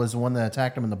Weasley was the one that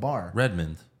attacked him in the bar.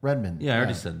 Redmond. Redmond. Yeah, I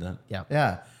already said that. Yeah.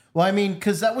 Yeah. Well, I mean,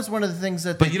 because that was one of the things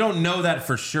that... But you don't know that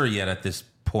for sure yet at this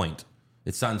point.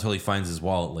 It's not until he finds his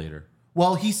wallet later.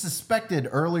 Well, he suspected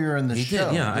earlier in the He show.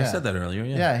 did, yeah. I said that earlier,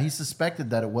 yeah. Yeah, he suspected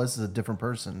that it was a different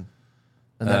person.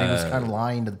 And that he was kind of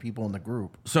lying to the people in the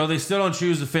group. So they still don't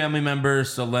choose a family member,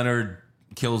 so Leonard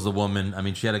kills the woman. I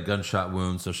mean, she had a gunshot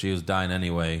wound, so she was dying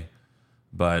anyway.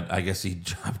 But I guess he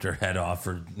chopped her head off,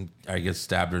 or I guess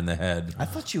stabbed her in the head. I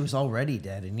thought she was already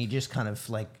dead, and he just kind of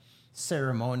like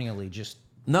ceremonially just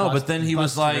But then he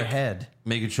was busted her like, head.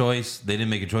 make a choice. They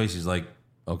didn't make a choice. He's like,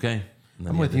 okay. And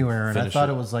then I'm he with had you, to Aaron. I finish thought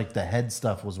it was like the head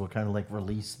stuff was what kind of like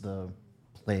released the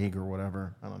plague or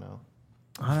whatever. I don't know.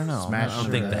 I don't know. Smash I don't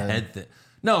her think the head. head thing.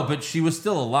 No, but she was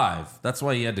still alive. That's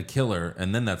why he had to kill her,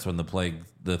 and then that's when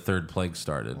the third plague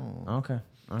started. Okay.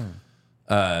 All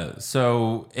right.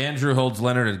 So Andrew holds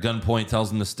Leonard at gunpoint,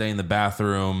 tells him to stay in the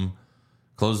bathroom,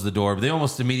 closes the door, but they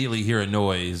almost immediately hear a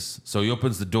noise. So he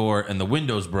opens the door, and the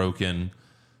window's broken,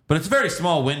 but it's a very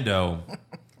small window.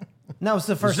 No, it's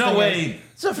the first There's no thing way.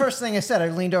 It's the first thing I said. I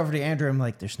leaned over to Andrew. I'm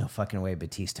like, there's no fucking way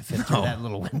Batista fit through that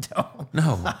little window.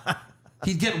 No.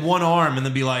 He'd get one arm and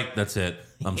then be like, that's it.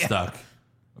 I'm stuck.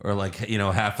 Or like,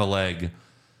 half a leg.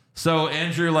 So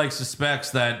Andrew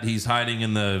suspects that he's hiding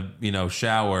in the,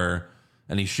 shower,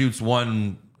 and he shoots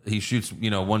one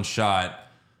shot.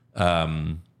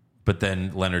 But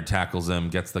then Leonard tackles him,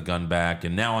 gets the gun back,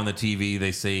 and now on the TV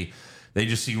they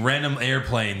just see random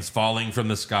airplanes falling from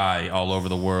the sky all over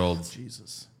the world.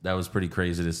 Jesus. That was pretty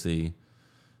crazy to see.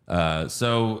 And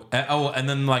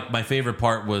then my favorite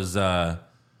part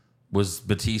was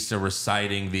Batista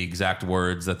reciting the exact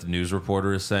words that the news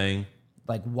reporter is saying.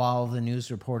 like while the news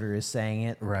reporter is saying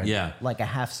it, Right. Yeah. like a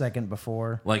half second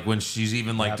before. Like when she's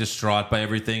even like distraught by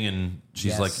everything, and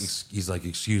she's Yes. like, he's like,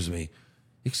 excuse me.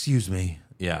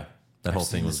 Yeah, that whole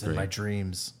thing was in great. my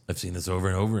dreams. I've seen this over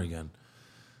and over again.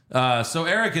 So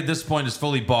Eric at this point is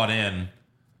fully bought in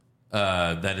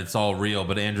that it's all real,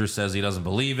 but Andrew says he doesn't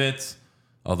believe it.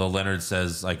 Although Leonard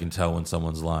says, I can tell when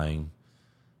someone's lying.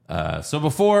 So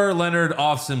before Leonard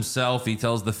offs himself, he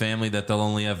tells the family that they'll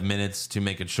only have minutes to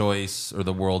make a choice or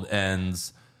the world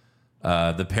ends.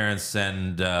 The parents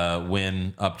send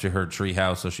Wynn up to her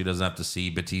treehouse so she doesn't have to see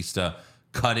Batista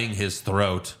cutting his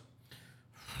throat,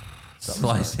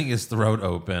 slicing his throat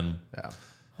open. Yeah.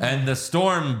 And the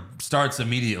storm starts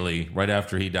immediately right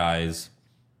after he dies.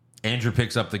 Andrew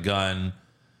picks up the gun.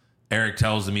 Eric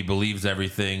tells him he believes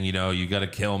everything. You know, you got to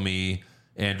kill me.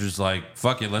 Andrew's like,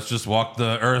 fuck it, let's just walk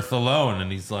the earth alone.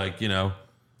 And he's like, you know,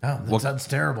 Oh, that sounds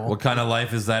terrible. what kind of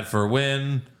life is that for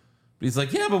Wynn? He's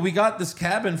like, yeah, but we got this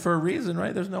cabin for a reason,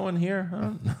 right? There's no one here.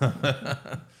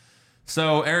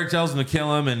 So Eric tells him to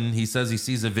kill him, and he says he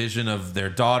sees a vision of their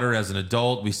daughter as an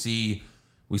adult. We see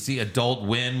adult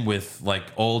Wynn with like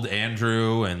old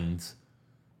Andrew, and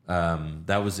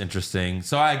that was interesting.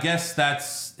 So I guess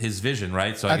that's his vision,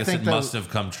 right? So I guess think it that- must have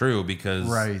come true because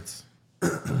Right.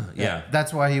 yeah.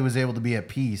 That's why he was able to be at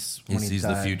peace He when he sees the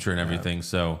died. future and everything.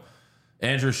 So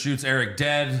Andrew shoots Eric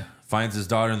dead, finds his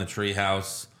daughter in the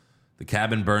treehouse. The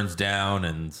cabin burns down,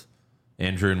 and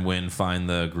Andrew and Wynn find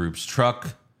the group's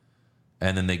truck.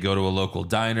 And then they go to a local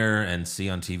diner and see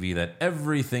on TV that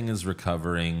everything is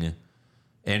recovering.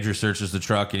 Andrew searches the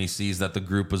truck and he sees that the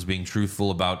group was being truthful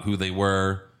about who they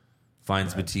were.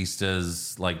 Finds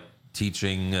Batista's like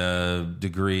teaching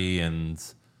degree, and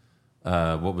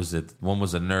what was it? One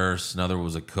was a nurse, another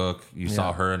was a cook. You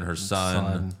saw her and her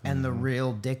son. And the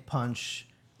real dick punch,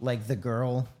 like the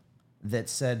girl that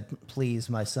said, please,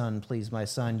 my son, please, my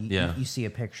son. You see a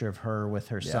picture of her with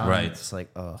her son. Right. It's like,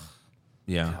 oh,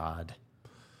 Yeah. God.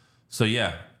 So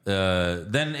yeah,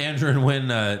 then Andrew and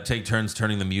Wynn take turns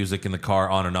turning the music in the car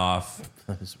on and off,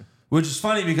 which is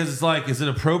funny because it's like, is it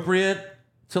appropriate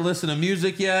to listen to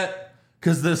music yet?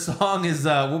 Because the song is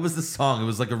what was the song? It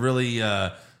was like a really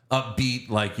upbeat,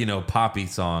 like, you know, poppy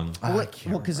song. Well,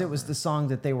 because it was the song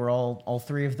that they were all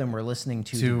three of them were listening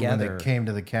to When together they came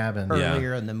to the cabin. Yeah.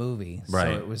 earlier in the movie. Right.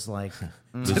 So it was like,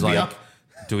 It was like,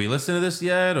 do we listen to this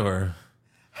yet, or?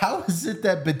 How is it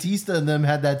that Batista and them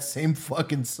had that same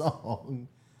fucking song?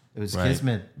 It was Right.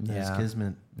 Kismet. It was Yeah.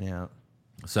 Kismet. yeah.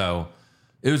 So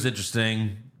it was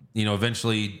interesting. You know,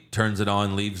 eventually turns it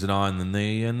on, leaves it on, and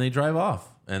they drive off.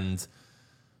 And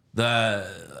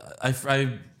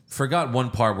I forgot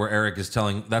one part where Eric is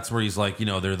telling. That's where he's like, you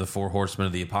know, they're the four horsemen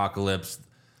of the apocalypse.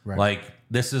 Right. Like,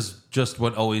 this is just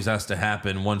what always has to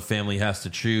happen. One family has to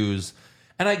choose.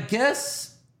 And I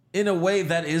guess in a way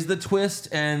that is the twist,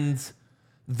 and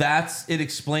it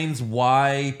explains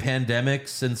why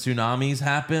pandemics and tsunamis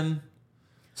happen.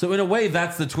 So in a way,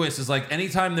 that's the twist. Is like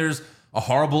anytime there's a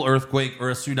horrible earthquake or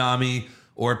a tsunami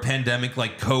or a pandemic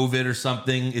like COVID or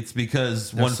something, it's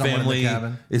because one someone in the family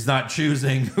cabin. is not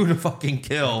choosing who to fucking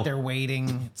kill. They're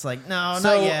waiting. It's like, no,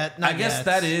 So not yet. Not I guess yet.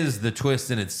 that is the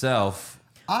twist in itself.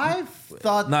 I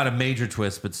thought Not a major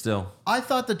twist, but still. I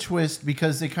thought the twist,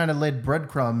 because they kind of laid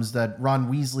breadcrumbs that Ron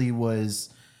Weasley was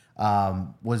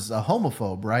a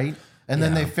homophobe, right? And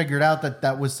then Yeah. they figured out that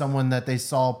that was someone that they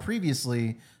saw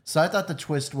previously. So I thought the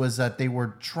twist was that they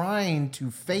were trying to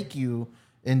fake you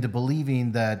into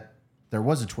believing that there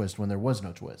was a twist when there was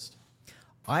no twist.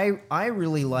 I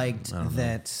really liked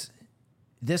that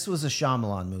this was a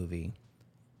Shyamalan movie,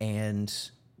 and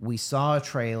we saw a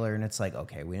trailer, and it's like,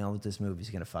 okay, we know what this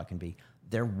movie's gonna fucking be.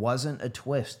 There wasn't a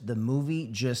twist. The movie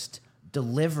just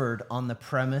delivered on the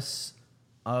premise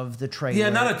of the trailer. Yeah,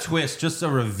 not a twist, just a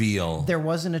reveal. There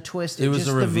wasn't a twist. It was just-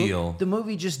 a reveal. The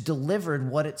movie just delivered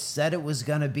what it said it was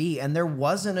gonna be, and there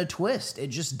wasn't a twist. It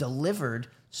just delivered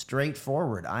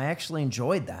straightforward. I actually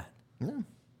enjoyed that.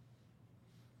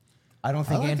 I don't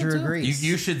think like it Andrew too. agrees.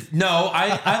 You should no.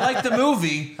 I like the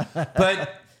movie,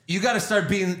 but you got to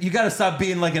stop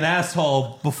being like an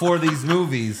asshole before these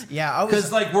movies. Yeah, I was-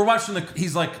 because like we're watching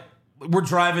he's like we're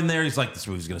driving there. He's like, this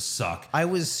movie's gonna suck. I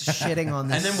was shitting on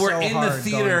this, And then we're so in the hard going to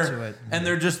theater, it. and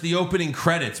they're just the opening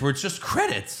credits, where it's just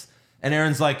credits. And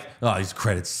Aaron's like, oh, these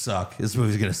credits suck. This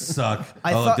movie's gonna suck.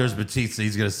 I Look, thought- there's Batista.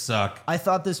 He's gonna suck. I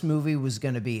thought this movie was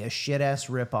going to be a shit ass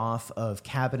ripoff of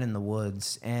Cabin in the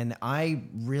Woods, and I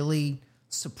really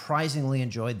surprisingly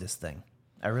enjoyed this thing.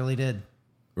 I really did.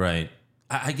 Right.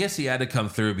 I guess he had to come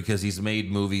through because he's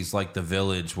made movies like The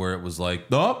Village, where it was like,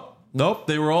 nope,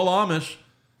 they were all Amish,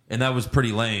 and that was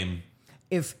pretty lame.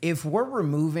 If we're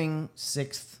removing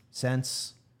Sixth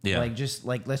Sense Yeah.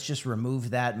 Like let's just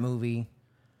remove that movie.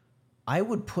 I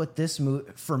would put this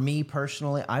movie, for me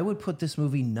personally, I would put this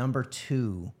movie number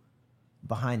 2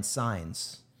 behind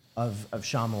Signs of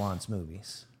Shyamalan's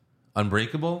movies.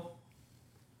 Unbreakable?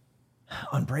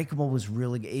 Unbreakable was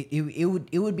really good.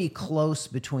 It would be close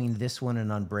between this one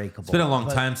and Unbreakable. It's been a long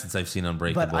time since I've seen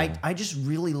Unbreakable. But I just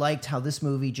really liked how this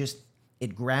movie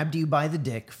it grabbed you by the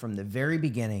dick from the very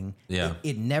beginning. Yeah.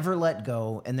 It never let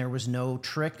go, and there was no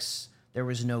tricks. There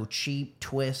was no cheap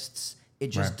twists. It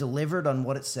just delivered on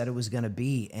what it said it was going to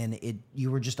be, and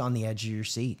you were just on the edge of your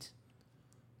seat.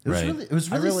 It was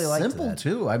really liked simple that.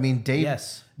 too. I mean, Dave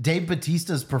Yes.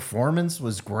 Batista's performance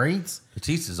was great.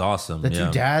 Batista's awesome. The two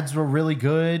dads were really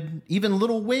good. Even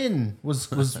Little Win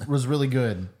was really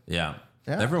good. Yeah.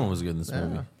 Yeah. Everyone was good in this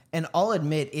movie. And I'll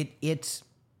admit it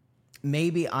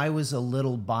maybe I was a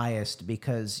little biased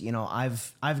because,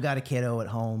 I've got a kiddo at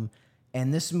home,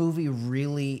 and this movie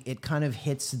really, it kind of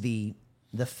hits the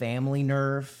family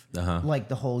nerve. Like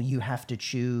the whole you have to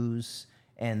choose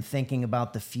and thinking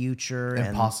about the future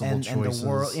Impossible and choices. the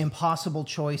world, impossible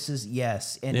choices.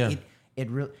 Yes. And Yeah.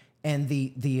 it really, and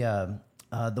the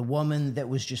woman that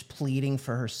was just pleading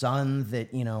for her son that,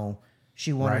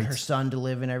 she wanted Right. her son to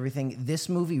live and everything. This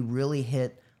movie really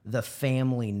hit the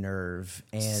family nerve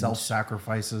and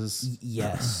Self-sacrifices.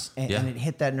 yes, and, Yeah. and it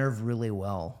hit that nerve really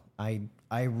well. I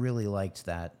really liked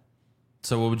that.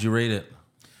 So what would you rate it?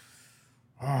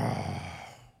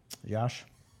 Josh,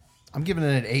 I'm giving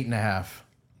it an 8.5.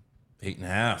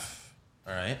 8.5.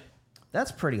 All right.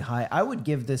 that's pretty high. I would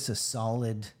give this a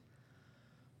solid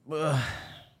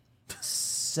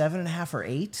 7.5 or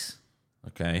 8.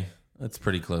 Okay. That's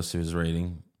pretty close to his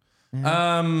rating.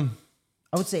 I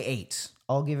would say 8.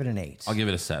 I'll give it an 8. I'll give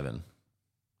it a 7.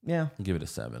 Yeah. I'll give it a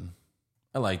 7.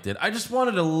 I liked it. I just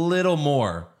wanted a little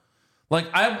more. Like,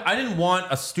 I didn't want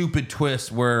a stupid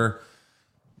twist where,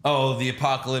 the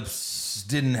apocalypse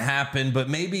didn't happen, but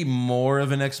maybe more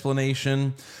of an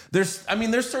explanation. There's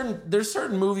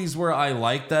certain movies where I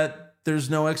like that there's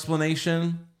no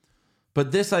explanation,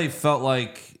 but this I felt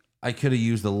like I could have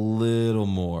used a little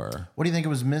more. What do you think it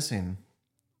was missing?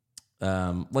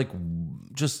 Like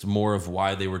just more of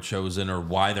why they were chosen or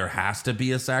why there has to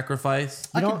be a sacrifice.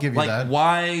 I could give you Like, that.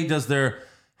 why does there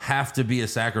have to be a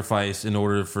sacrifice in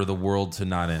order for the world to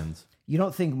not end? You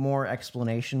don't think more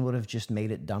explanation would have just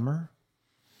made it dumber?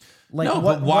 Like, No,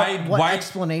 what, but why- What why-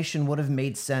 explanation would have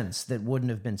made sense that wouldn't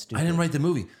have been stupid? I didn't write the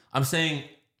movie. I'm saying,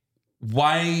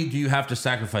 why do you have to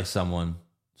sacrifice someone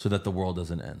so that the world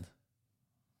doesn't end?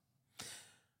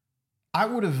 I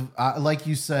would have, like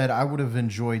you said, I would have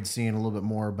enjoyed seeing a little bit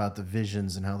more about the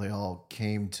visions and how they all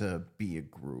came to be a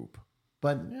group.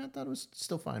 But yeah, I thought it was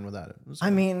still fine without it. It was I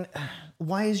good. mean,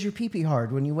 why is your pee-pee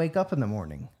hard when you wake up in the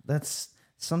morning?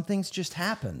 Some things just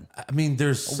happen. I mean,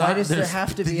 there's Why does there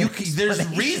have to be an there's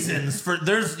explanation? reasons for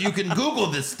you can Google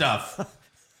this stuff.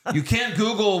 You can't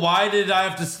Google why did I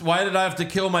have to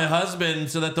kill my husband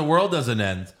so that the world doesn't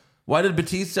end? Why did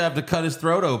Batista have to cut his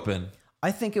throat open?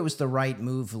 I think it was the right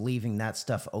move leaving that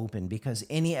stuff open because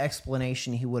any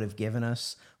explanation he would have given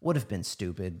us would have been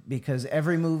stupid because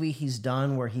every movie he's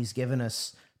done where he's given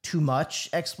us too much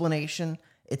explanation,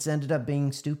 it's ended up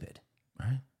being stupid.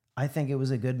 Right. I think it was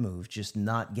a good move just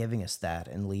not giving us that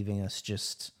and leaving us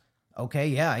just, okay,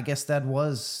 yeah, I guess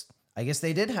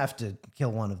they did have to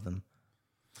kill one of them.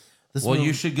 This Well, movie-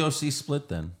 you should go see Split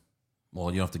then.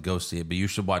 Well, you don't have to go see it, but you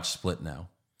should watch Split now.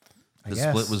 The guess.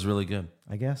 Split was really good.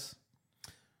 I guess.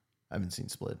 I haven't seen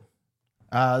Split.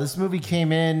 This movie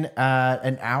came in at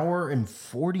 1 hour and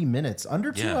 40 minutes,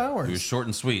 under 2 hours. It was short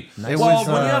and sweet. It Well, was,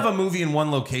 when you have a movie in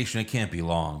one location, it can't be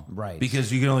long. Right.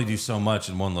 Because you can only do so much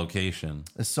in one location.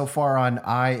 So far on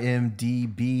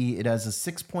IMDb, it has a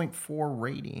 6.4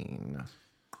 rating.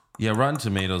 Yeah, Rotten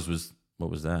Tomatoes was, what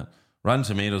was that? Rotten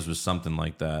Tomatoes was something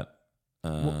like that.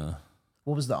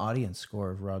 What was the audience score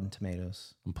of Rotten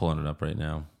Tomatoes? I'm pulling it up right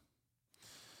now.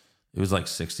 It was like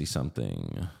 60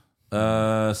 something.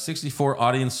 64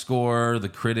 audience score. The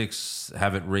critics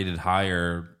have it rated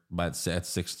higher, but at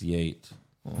 68.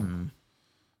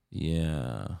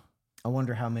 Yeah. I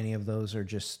wonder how many of those are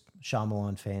just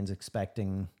Shyamalan fans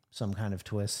expecting some kind of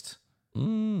twist. I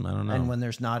don't know. And when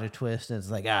there's not a twist, it's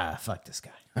like, fuck this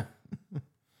guy.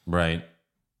 Right.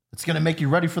 It's going to make you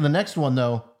ready for the next one,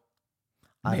 though.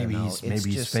 I don't know.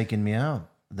 Maybe he's faking me out.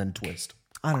 Then twist.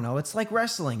 I don't know. It's like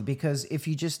wrestling because if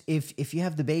you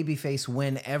have the babyface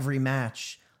win every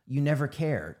match, you never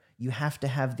care. You have to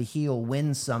have the heel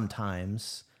win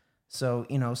sometimes. So,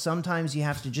 sometimes you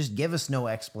have to just give us no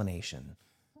explanation.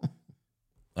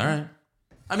 All right.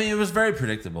 I mean, it was very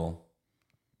predictable.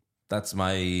 It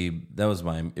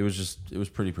was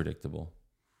pretty predictable.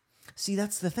 See,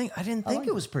 that's the thing. I didn't think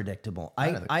it was predictable.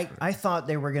 I thought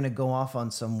they were going to go off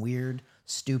on some weird,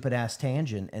 stupid ass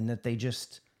tangent, and that they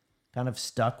just kind of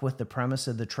stuck with the premise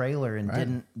of the trailer and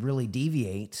didn't really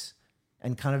deviate,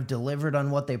 and kind of delivered on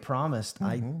what they promised.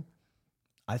 I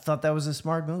thought that was a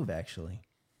smart move, actually.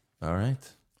 All right.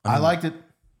 I liked it.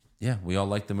 Yeah, we all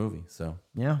liked the movie, so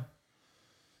Yeah.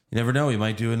 you never know. We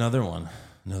might do another one,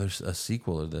 a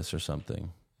sequel of this or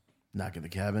something. Knock at the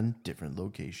cabin, different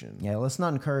location. Yeah, let's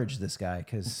not encourage this guy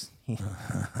because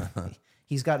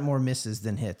he's got more misses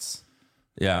than hits.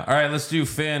 Yeah. All right, let's do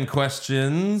fan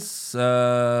questions.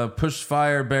 Push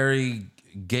Fireberry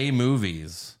gay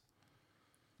movies.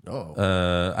 Oh.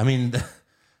 I mean,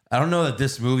 I don't know that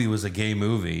this movie was a gay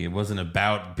movie. It wasn't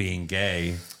about being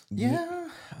gay. Yeah,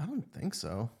 I don't think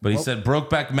so. But he said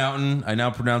Brokeback Mountain. I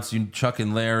now pronounce you Chuck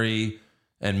and Larry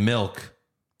and Milk.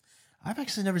 I've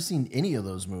actually never seen any of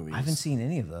those movies. I haven't seen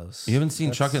any of those. You haven't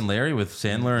seen Chuck and Larry with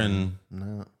Sandler and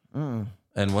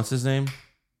and what's his name?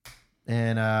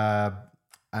 And I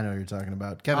know what you're talking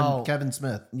about. Kevin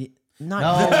Smith.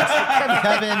 Not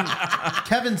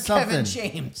Kevin something. Kevin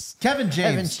James. Kevin James. Kevin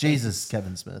James. Jesus,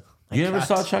 Kevin Smith. You ever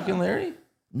saw Chuck and Larry?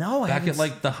 No, Back at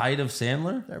like the height of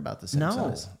Sandler? They're about the same no.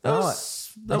 size.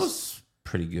 That was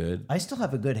pretty good. I still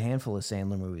have a good handful of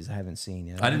Sandler movies I haven't seen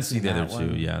yet. I didn't see the other that two,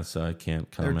 one. yeah, so I can't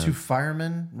They're comment. two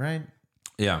firemen, right?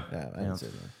 Yeah. Yeah, I didn't see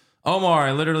that. Omar,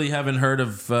 I literally haven't heard of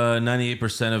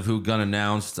 98% of Who Gun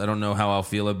announced. I don't know how I'll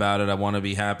feel about it. I want to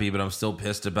be happy, but I'm still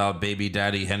pissed about Baby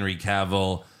Daddy Henry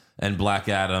Cavill and Black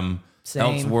Adam. Same.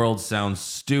 Elseworld sounds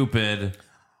stupid.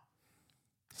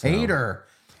 Hater,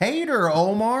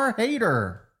 Omar,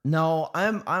 hater. No,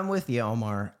 I'm with you,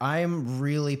 Omar. I'm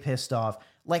really pissed off.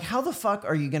 Like, how the fuck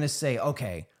are you gonna say,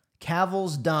 okay,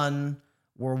 Cavill's done,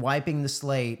 we're wiping the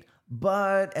slate,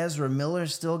 but Ezra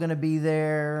Miller's still gonna be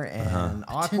there, and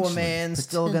Aquaman's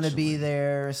still gonna be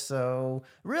there. So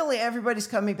really, everybody's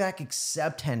coming back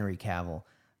except Henry Cavill.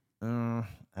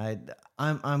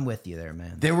 I'm with you there,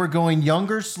 man. They were going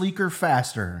younger, sleeker,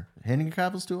 faster. Henry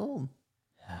Cavill's too old.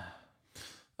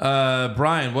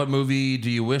 Brian, what movie do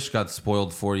you wish got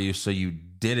spoiled for you so you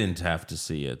didn't have to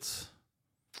see it?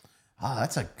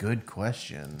 That's a good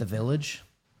question. The Village.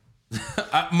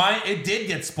 It did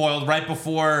get spoiled right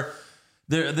before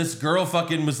this girl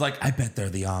fucking was like, I bet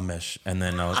they're the Amish. And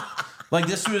then like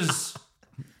this was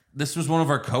one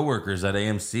of our coworkers at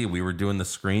AMC. We were doing the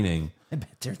screening. I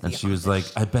bet they're the And she was like,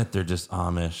 I bet they're just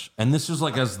Amish. And this was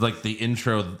like as like the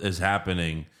intro is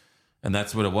happening. And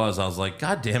that's what it was. I was like,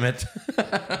 God damn it.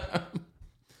 I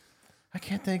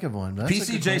can't think of one. But that's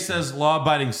a good PCJ question. says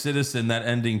law-abiding citizen. That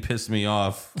ending pissed me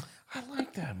off. I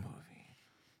like that movie.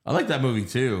 I like that movie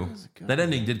too. That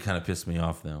ending did kind of piss me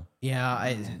off though.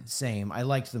 Yeah, same. I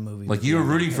liked the movie. Like but you were the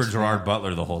rooting ending for pissed me Gerard off.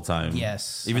 Butler the whole time.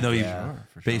 Yes. Even though he Yeah.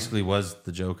 basically was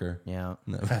the Joker. Yeah.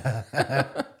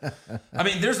 I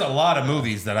mean, there's a lot of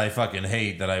movies that I fucking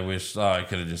hate that I wish I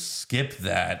could have just skipped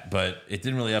that, but it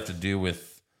didn't really have to do with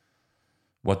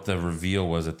what the reveal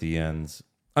was at the end.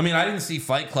 I mean, I didn't see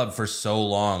Fight Club for so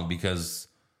long because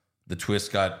the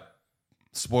twist got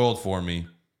spoiled for me.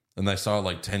 And I saw it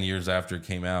like 10 years after it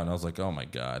came out, and I was like, oh my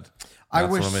God.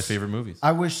 That's one of my favorite movies.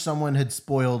 I wish someone had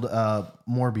spoiled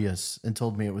Morbius and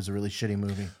told me it was a really shitty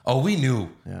movie. Oh, we knew.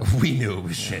 We knew it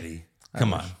was shitty.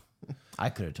 Come on. I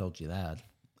could have told you that.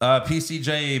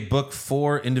 PCJ, book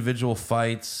 4 individual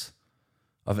fights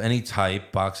of any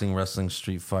type, boxing, wrestling,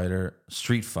 street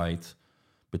fight,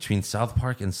 between South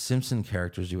Park and Simpson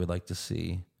characters you would like to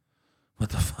see.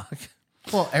 What the fuck?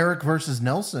 Well, Eric versus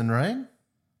Nelson, right?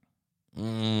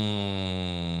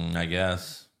 I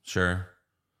guess. Sure.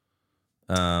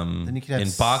 Then you could have in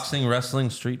boxing, wrestling,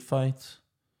 street fights.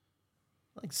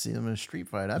 I'd like to see them in a street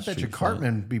fight. I bet street you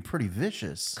Cartman would be pretty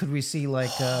vicious. Could we see like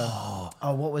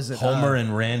what was it? Homer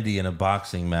and Randy in a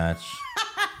boxing match.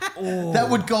 That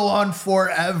would go on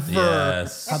forever.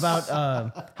 Yes.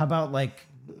 How about like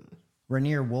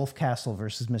Rainier Wolfcastle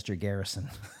versus Mr. Garrison?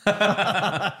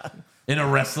 In a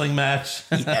wrestling match.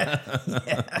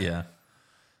 Yeah.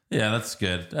 Yeah, that's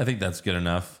good. I think that's good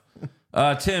enough.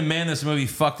 Tim, man, this movie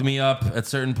fucked me up. At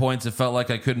certain points, it felt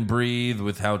like I couldn't breathe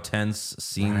with how tense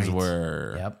scenes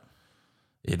were. Yep.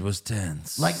 It was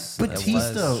tense. Like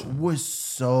Batista was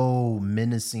so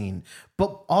menacing,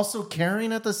 but also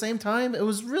caring at the same time. It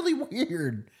was really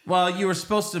weird. Well, you were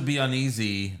supposed to be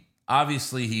uneasy.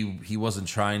 Obviously, he wasn't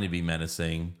trying to be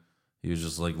menacing. He was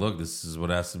just like, look, this is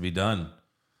what has to be done.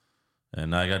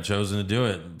 And I got chosen to do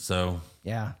it. So,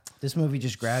 Yeah. This movie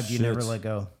just grabbed you, Shit. never let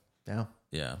go. Yeah.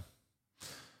 yeah.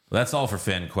 Well, that's all for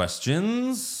fan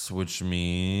questions, which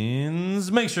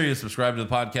means make sure you subscribe to the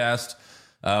podcast.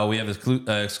 We have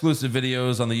exclusive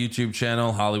videos on the YouTube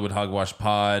channel, Hollywood Hogwash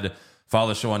Pod. Follow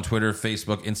the show on Twitter,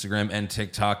 Facebook, Instagram, and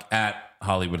TikTok at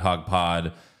Hollywood Hog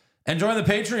Pod. And join the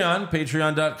Patreon,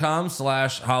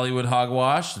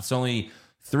 patreon.com/HollywoodHogwash. It's only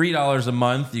 $3 a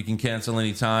month. You can cancel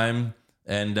anytime.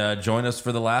 And join us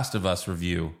for the Last of Us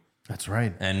review. That's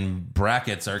right. And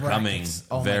brackets are coming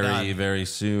very, very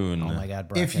soon. Oh my God,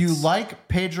 brackets. If you like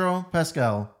Pedro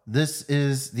Pascal, this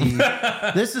is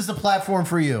the platform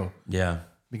for you. Yeah.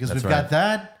 Because that's we've got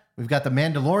that. We've got the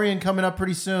Mandalorian coming up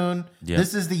pretty soon. Yep.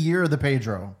 This is the year of the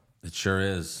Pedro. It sure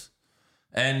is.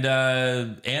 And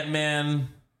Ant-Man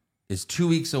is 2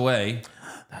 weeks away,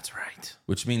 That's right.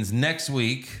 which means next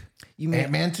week. You mean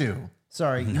Ant-Man 2.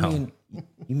 Sorry, you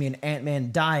mean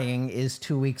Ant-Man dying is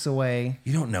 2 weeks away?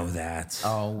 You don't know that.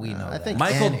 Oh, we know. I that. think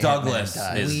Michael Ant-Man Douglas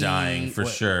dies. is dying for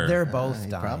sure. They're both He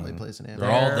dying. probably plays an They're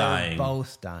Ant-Man. all dying.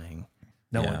 Both dying.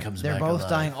 No Yeah. one comes They're back both alive.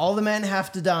 dying. All the men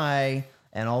have to die,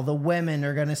 and all the women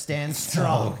are gonna stand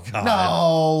strong.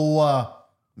 No.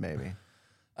 Maybe.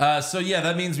 So yeah,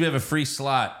 that means we have a free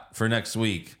slot for next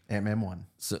week. Ant-Man 1.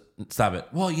 So stop it.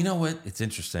 Well, you know what? It's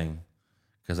interesting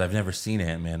because I've never seen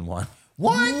Ant-Man 1.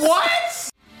 What?